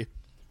busy.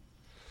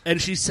 And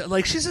she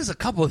says a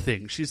couple of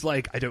things. She's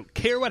like, I don't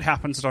care what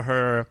happens to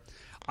her.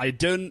 I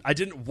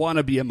didn't want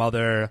to be a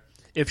mother.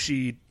 If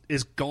she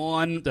is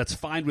gone. That's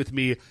fine with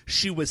me.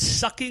 She was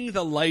sucking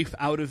the life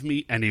out of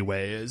me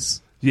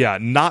anyways. Yeah,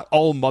 not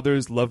all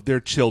mothers love their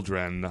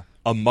children.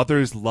 A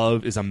mother's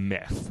love is a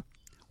myth.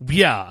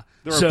 Yeah.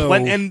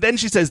 And then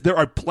she says, there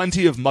are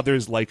plenty of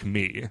mothers like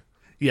me.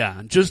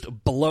 Yeah,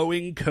 just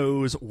blowing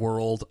Ko's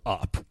world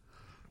up.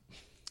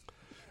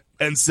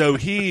 And so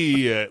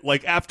he,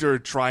 after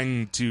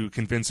trying to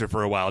convince her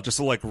for a while,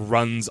 just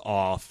runs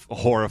off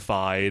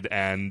horrified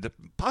and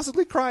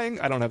possibly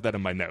crying. I don't have that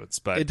in my notes,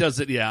 but it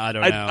does it. Yeah, I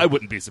don't know. I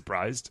wouldn't be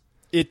surprised.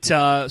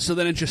 So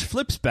then it just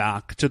flips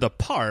back to the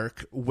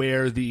park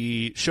where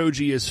the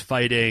Shoji is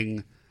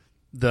fighting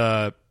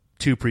the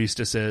two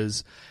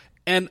priestesses.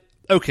 And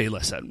okay,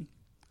 listen,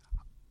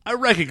 I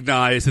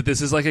recognize that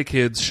this is like a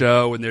kids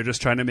show and they're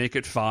just trying to make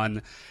it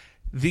fun.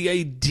 The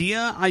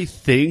idea, I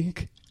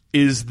think,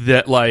 is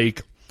that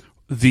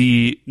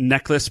the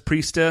necklace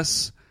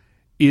priestess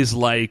is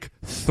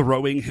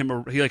throwing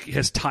him. He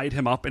has tied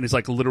him up and is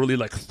literally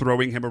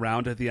throwing him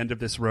around at the end of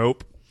this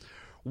rope.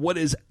 What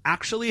is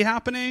actually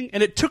happening,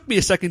 and it took me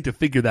a second to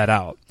figure that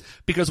out,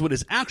 because what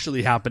is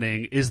actually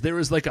happening is there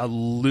is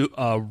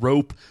a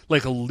rope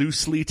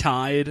loosely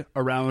tied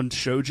around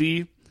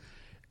Shoji,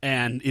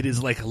 and it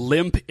is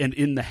limp and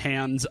in the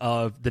hands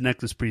of the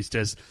necklace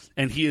priestess,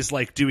 and he is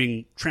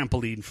doing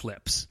trampoline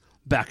flips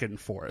back and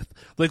forth.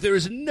 There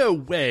is no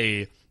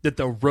way that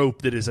the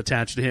rope that is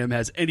attached to him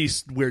has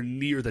anywhere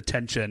near the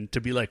tension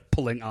to be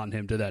pulling on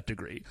him to that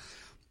degree.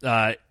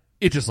 It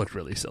just looked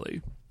really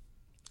silly.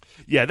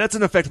 Yeah, that's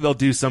an effect they'll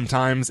do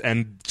sometimes,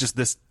 and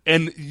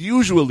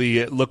usually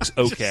it looks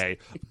okay,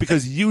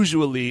 because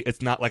usually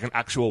it's not an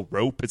actual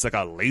rope, it's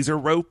a laser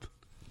rope.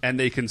 And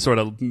they can sort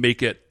of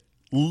make it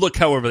look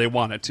however they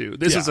want it to.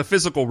 This is a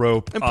physical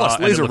rope. And plus,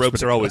 laser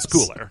ropes are always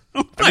cooler.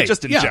 Right, I mean,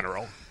 just in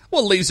general.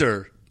 Well,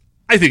 laser,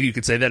 I think you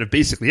could say that of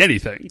basically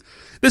anything.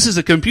 This is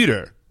a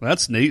computer. Well,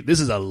 that's neat. This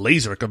is a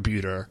laser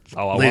computer.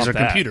 Oh, I laser want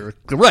that. computer.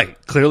 Right,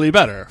 clearly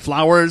better.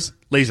 Flowers,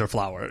 laser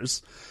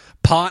flowers.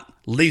 Pot,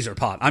 laser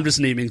pot. I'm just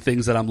naming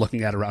things that I'm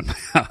looking at around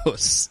my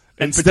house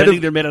and pretending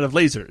they're made out of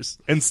lasers.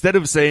 Instead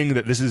of saying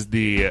that this is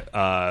the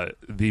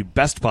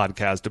best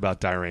podcast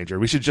about Die Ranger,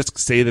 we should just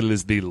say that it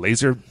is the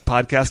laser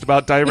podcast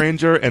about Die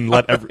Ranger and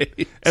let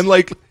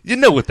you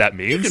know what that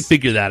means. You can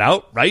figure that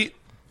out, right?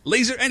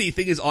 Laser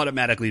anything is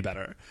automatically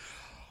better.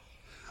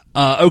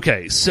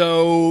 Okay,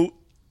 so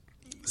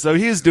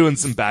he's doing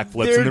some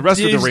backflips, and the rest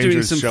of the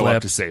Rangers show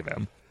up to save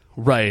him.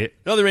 Right.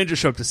 The other Rangers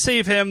show up to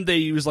save him. They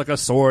use a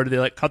sword.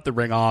 They cut the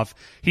ring off.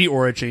 He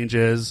aura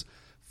changes.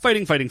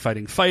 Fighting.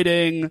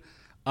 The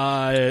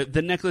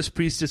necklace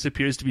priestess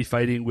appears to be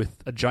fighting with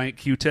a giant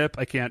Q-tip.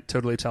 I can't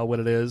totally tell what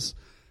it is.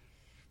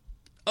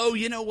 Oh,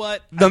 you know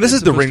what? No, this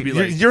is the ring.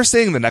 You're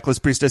saying the necklace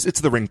priestess.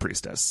 It's the ring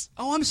priestess.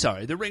 Oh, I'm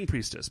sorry. The ring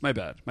priestess. My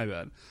bad.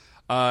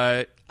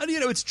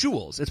 It's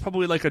jewels. It's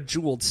probably a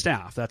jeweled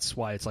staff. That's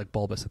why it's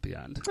bulbous at the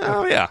end.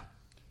 Oh, yeah.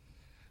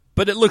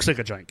 But it looks like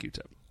a giant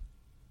Q-tip.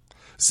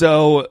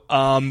 So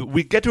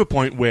we get to a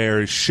point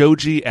where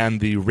Shoji and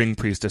the ring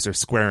priestess are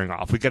squaring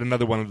off. We get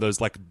another one of those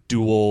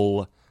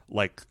dual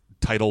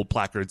title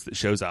placards that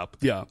shows up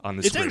on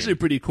the screen. It's actually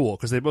pretty cool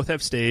because they both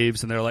have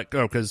staves, and they're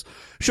because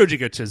Shoji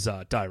gets his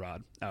die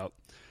rod out.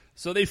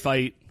 So they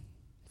fighting.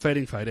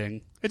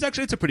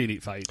 It's a pretty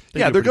neat fight.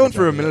 They're going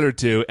for a minute or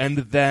two, and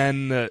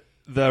then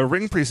the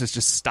ring priestess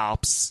just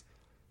stops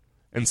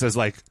and says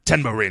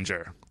Tenma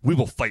Ranger, we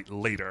will fight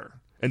later,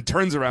 and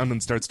turns around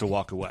and starts to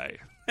walk away.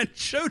 And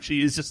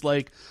Shoji is just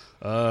okay.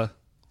 I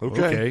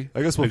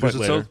guess we'll fight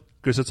later.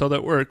 Because that's how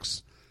that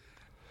works.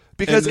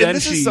 Because and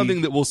this is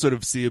something that we'll sort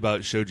of see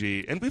about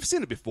Shoji, and we've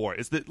seen it before,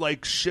 is that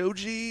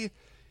Shoji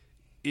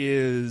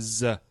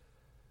is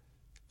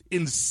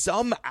in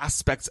some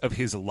aspects of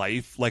his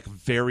life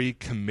very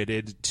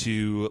committed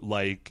to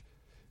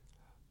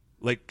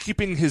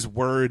keeping his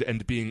word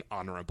and being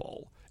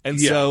honorable. And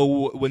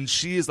so when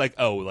she is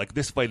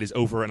this fight is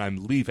over and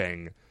I'm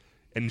leaving,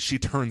 and she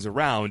turns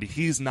around,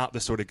 he's not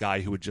the sort of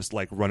guy who would just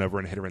run over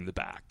and hit her in the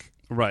back.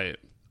 Right.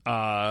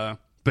 But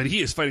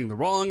he is fighting the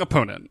wrong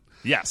opponent.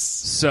 Yes.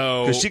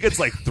 So because she gets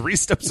 3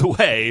 steps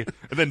away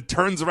and then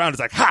turns around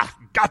and is ha,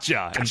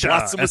 gotcha, and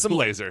blasts him with some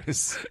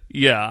lasers.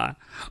 Yeah.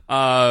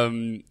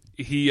 And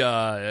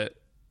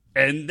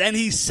then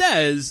he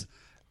says,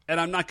 and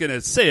I'm not going to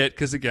say it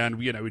because again,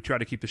 we try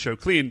to keep the show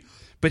clean,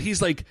 but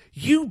he's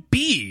you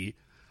be,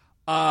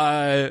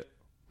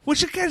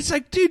 which again, it's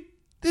dude,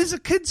 this is a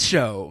kids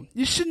show.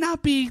 You should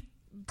not be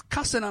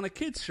cussing on a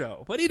kids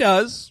show. But he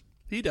does.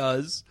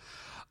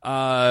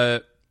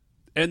 And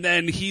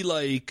then he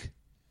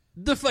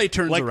the fight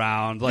turns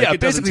around. It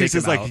basically he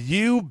says out.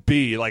 you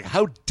be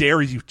how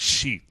dare you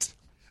cheat?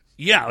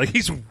 Yeah,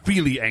 he's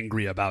really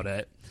angry about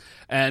it.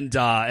 And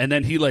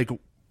then he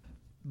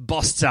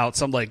busts out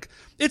some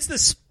it's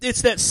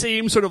that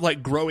same sort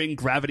of growing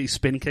gravity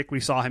spin kick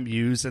we saw him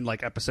use in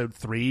episode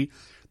 3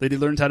 that he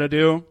learned how to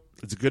do.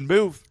 It's a good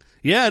move.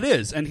 Yeah, it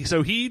is. And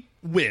so he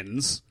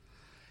wins.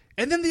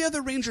 And then the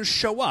other Rangers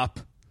show up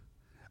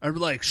and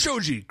are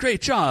Shoji,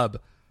 great job.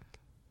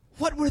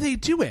 What were they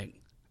doing?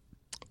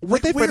 Were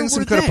they fighting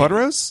some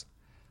Kodopoderos?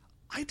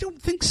 I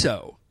don't think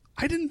so.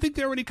 I didn't think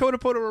there were any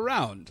Kodopodo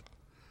around.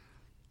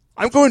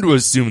 I'm going to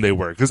assume they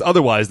were, because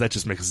otherwise that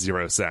just makes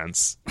zero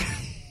sense.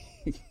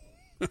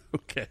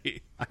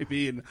 Okay, I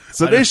mean,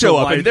 so I they don't show know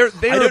up, why- and they're I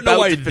don't know about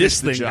why to finish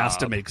this the thing has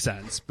to job. make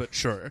sense, but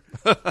sure.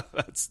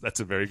 That's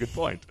a very good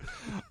point.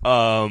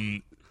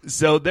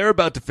 So they're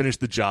about to finish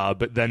the job,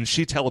 but then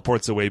she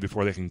teleports away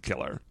before they can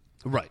kill her.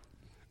 Right.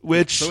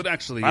 Which So it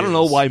actually I don't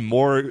know is. why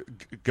more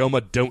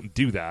Goma don't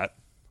do that.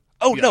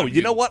 Oh Yeah, no, I you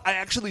mean- know what? I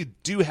actually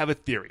do have a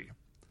theory.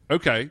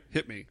 Okay,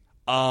 hit me.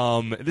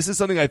 This is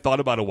something I thought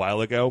about a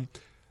while ago.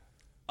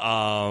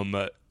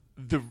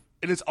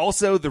 And it's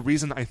also the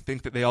reason I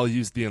think that they all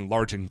use the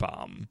enlarging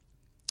bomb.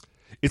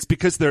 It's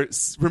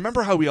because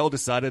remember how we all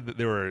decided that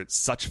they were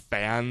such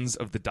fans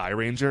of the Die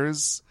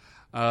Rangers?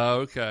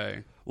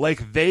 Okay.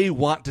 Like, they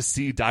want to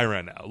see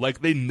Daira now.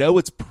 Like, they know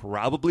it's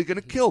probably going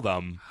to kill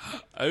them.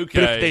 Okay.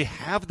 But if they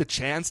have the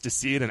chance to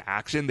see it in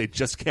action, they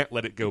just can't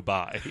let it go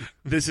by.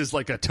 This is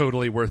like a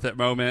totally worth it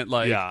moment.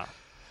 Like, Yeah.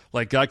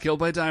 like got killed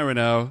by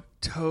Dyrano.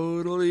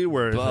 Totally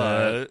worth it.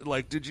 But,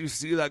 like, did you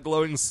see that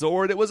glowing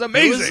sword? It was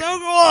amazing. It was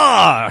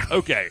so cool.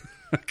 Okay.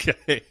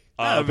 Okay.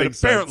 But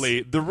Makes apparently,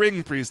 sense. the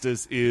Ring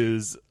Priestess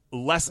is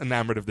less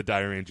enamored of the Die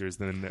Rangers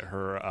than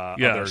her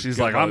Yeah, other she's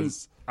like,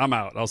 Gomas. I'm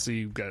out. I'll see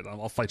you good.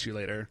 I'll fight you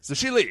later. So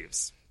she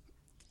leaves.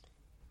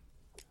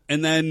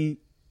 And then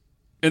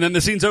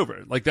the scene's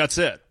over. Like, that's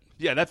it.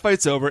 Yeah, that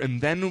fight's over, and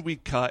then we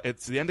cut.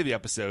 It's the end of the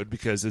episode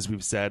because, as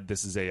we've said,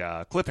 this is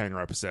a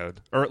cliffhanger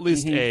episode, or at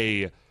least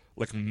a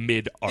like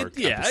mid-arc.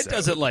 Yeah,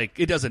 episode.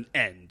 it doesn't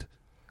end,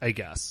 I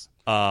guess.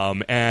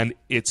 And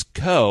it's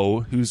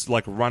Ko who's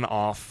like run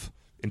off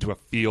into a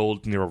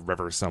field near a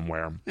river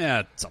somewhere,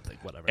 Yeah, something,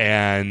 whatever.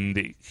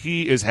 and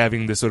he is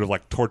having this sort of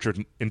like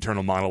tortured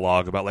internal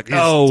monologue about like,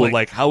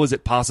 how is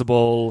it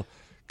possible?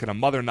 Can a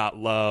mother not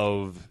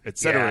love,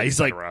 etc.? Yeah, he's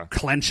like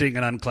clenching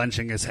and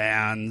unclenching his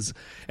hands,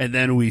 and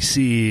then we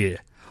see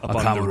Up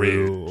on the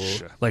Akamaru,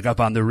 ridge. like up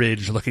on the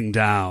ridge, looking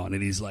down,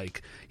 and he's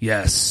like,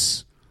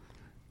 "Yes."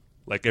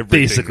 like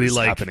everything Basically, is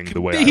like happening the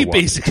way I he want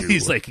it basically to.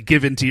 he's like,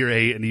 "Give in to your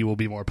hate, and you will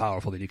be more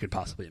powerful than you could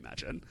possibly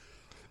imagine."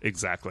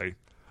 Exactly.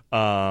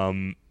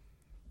 And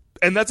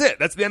that's it.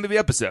 That's the end of the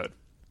episode.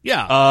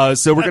 Yeah.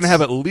 So we're going to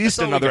have at that's least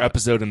all we another got.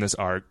 episode in this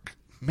arc,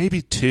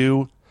 maybe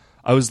 2.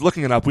 I was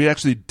looking it up. We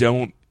actually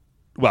don't.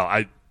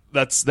 Well,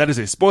 that is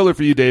a spoiler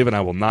for you, Dave, and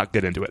I will not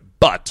get into it.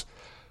 But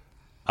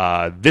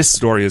this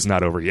story is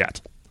not over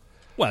yet.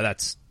 Well,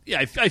 that's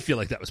I feel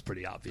like that was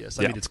pretty obvious.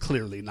 I Yeah. mean, it's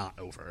clearly not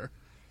over.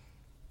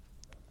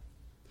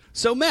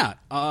 So, Matt,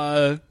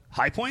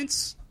 high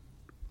points?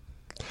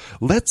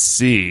 Let's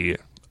see.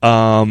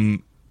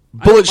 Bullet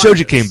mind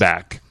Shoji this. came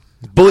back.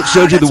 Bullet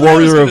Shoji, the that's what I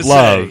was warrior of gonna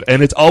love, say.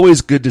 and it's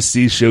always good to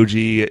see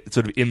Shoji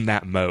sort of in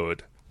that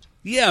mode.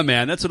 Yeah,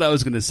 man, that's what I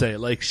was going to say.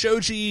 Like,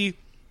 Shoji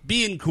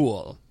being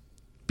cool,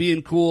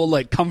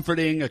 like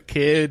comforting a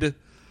kid.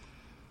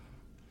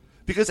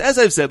 Because as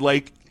I've said,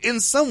 like, in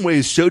some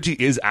ways, Shoji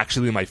is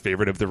actually my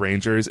favorite of the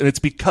Rangers, and it's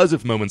because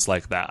of moments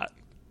like that.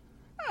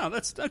 Oh,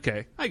 that's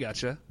okay. I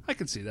gotcha. I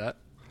can see that.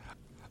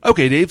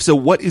 Okay, Dave, so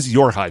what is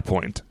your high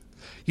point?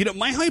 You know,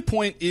 my high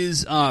point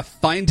is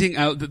finding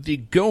out that the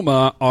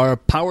Goma are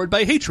powered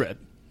by hatred.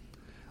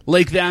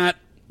 Like that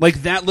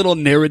little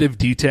narrative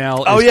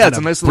detail. Oh is yeah, kind it's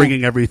a of nice bringing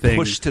little everything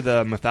push to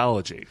the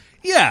mythology.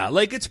 Yeah,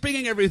 like it's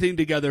bringing everything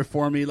together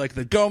for me. Like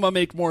the Goma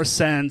make more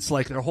sense.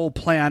 Like their whole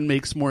plan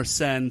makes more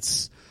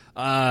sense.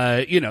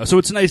 So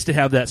it's nice to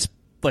have that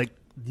like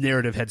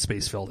narrative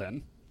headspace filled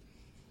in.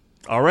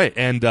 All right,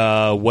 and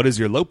what is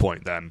your low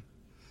point then?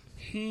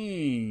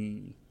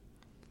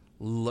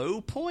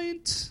 Low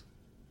point?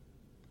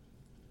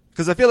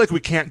 Because I feel like we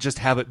can't just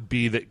have it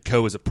be that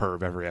Ko is a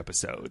perv every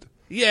episode.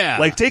 Yeah.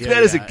 Like, take Yeah,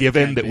 that as a yeah, it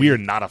given can that be. we are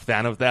not a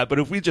fan of that, but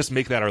if we just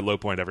make that our low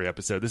point every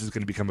episode, this is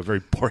going to become a very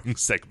boring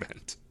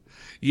segment.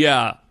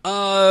 Yeah.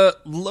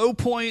 Low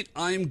point,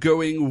 I'm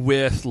going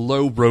with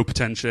low rope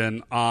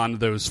tension on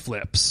those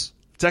flips.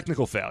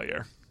 Technical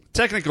failure.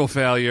 Technical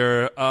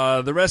failure.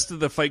 The rest of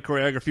the fight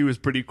choreography was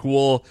pretty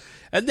cool,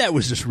 and that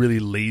was just really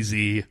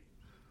lazy.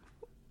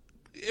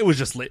 It was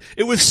just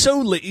it was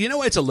so you know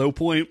why it's a low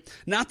point?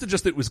 Not that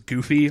just it was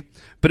goofy,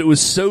 but it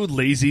was so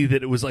lazy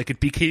that it was like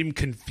it became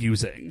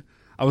confusing.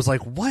 I was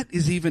like, what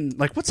is even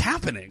like what's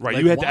happening? Right,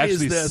 Like, you had to why is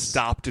actually this?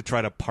 stop to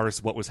try to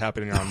parse what was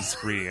happening on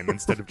screen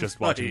instead of just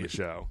watching the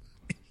show.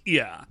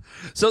 Yeah.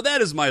 So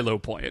that is my low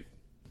point.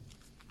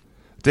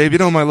 Dave, you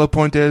know what my low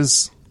point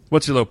is?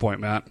 What's your low point,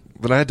 Matt?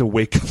 That I had to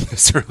wake up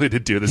this early to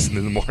do this in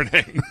the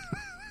morning.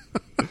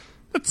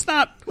 It's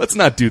not Let's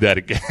not do that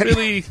again.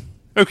 really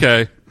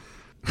okay.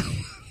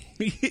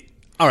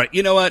 All right,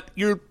 you know what?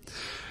 Your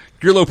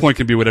low point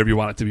can be whatever you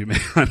want it to be, man.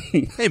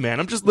 Hey, man,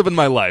 I'm just living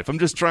my life. I'm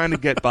just trying to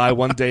get by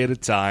one day at a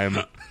time.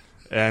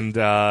 And,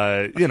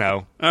 All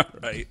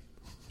right.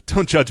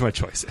 don't judge my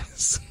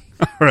choices.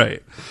 All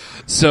right.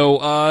 So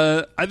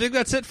I think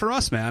that's it for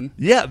us, man.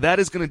 Yeah, that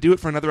is going to do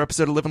it for another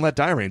episode of Live and Let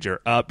Die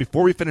Ranger.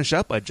 Before we finish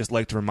up, I'd just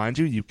like to remind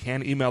you, you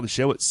can email the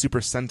show at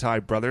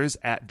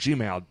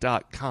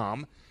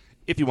supersentaibrothers@gmail.com.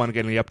 If you want to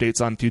get any updates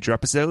on future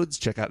episodes,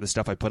 check out the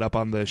stuff I put up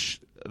on the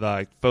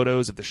like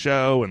photos of the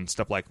show and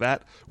stuff like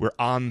that. We're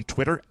on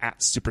Twitter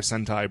at Super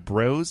Sentai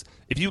Bros.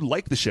 If you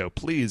like the show,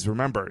 please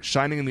remember,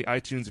 shining in the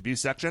iTunes review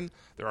section,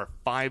 there are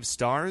 5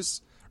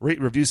 stars. Rate,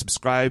 review,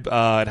 subscribe.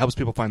 It helps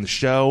people find the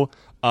show.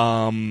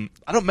 I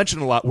don't mention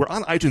it a lot. We're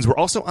on iTunes. We're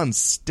also on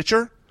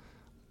Stitcher.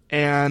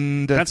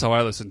 And That's how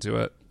I listen to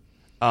it.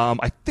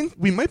 I think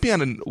we might be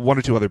on 1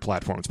 or 2 other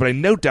platforms, but I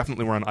know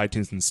definitely we're on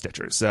iTunes and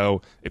Stitcher.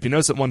 So if you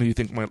know someone who you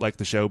think might like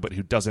the show but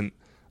who doesn't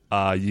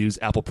use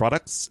Apple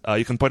products,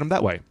 you can point them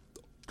that way.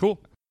 Cool.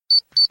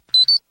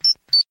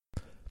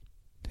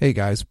 Hey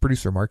guys,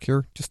 Producer Mark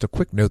here. Just a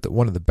quick note that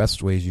one of the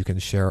best ways you can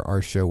share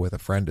our show with a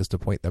friend is to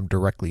point them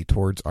directly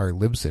towards our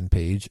Libsyn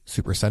page,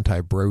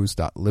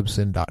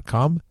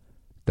 supersentaibros.libsyn.com.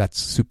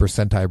 That's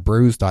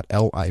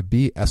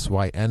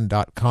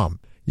supersentaibros.libsyn.com.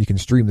 You can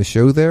stream the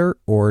show there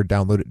or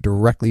download it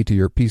directly to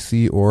your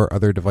PC or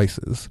other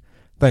devices.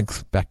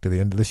 Thanks. Back to the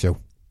end of the show.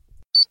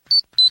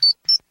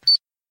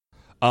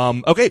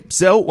 Okay,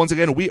 so once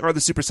again, we are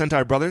the Super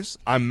Sentai Brothers.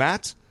 I'm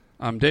Matt.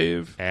 I'm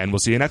Dave. And we'll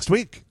see you next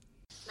week.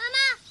 ママ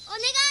お願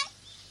い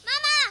ママ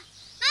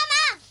マ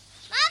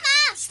ママ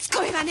マしつ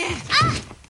こいわねあ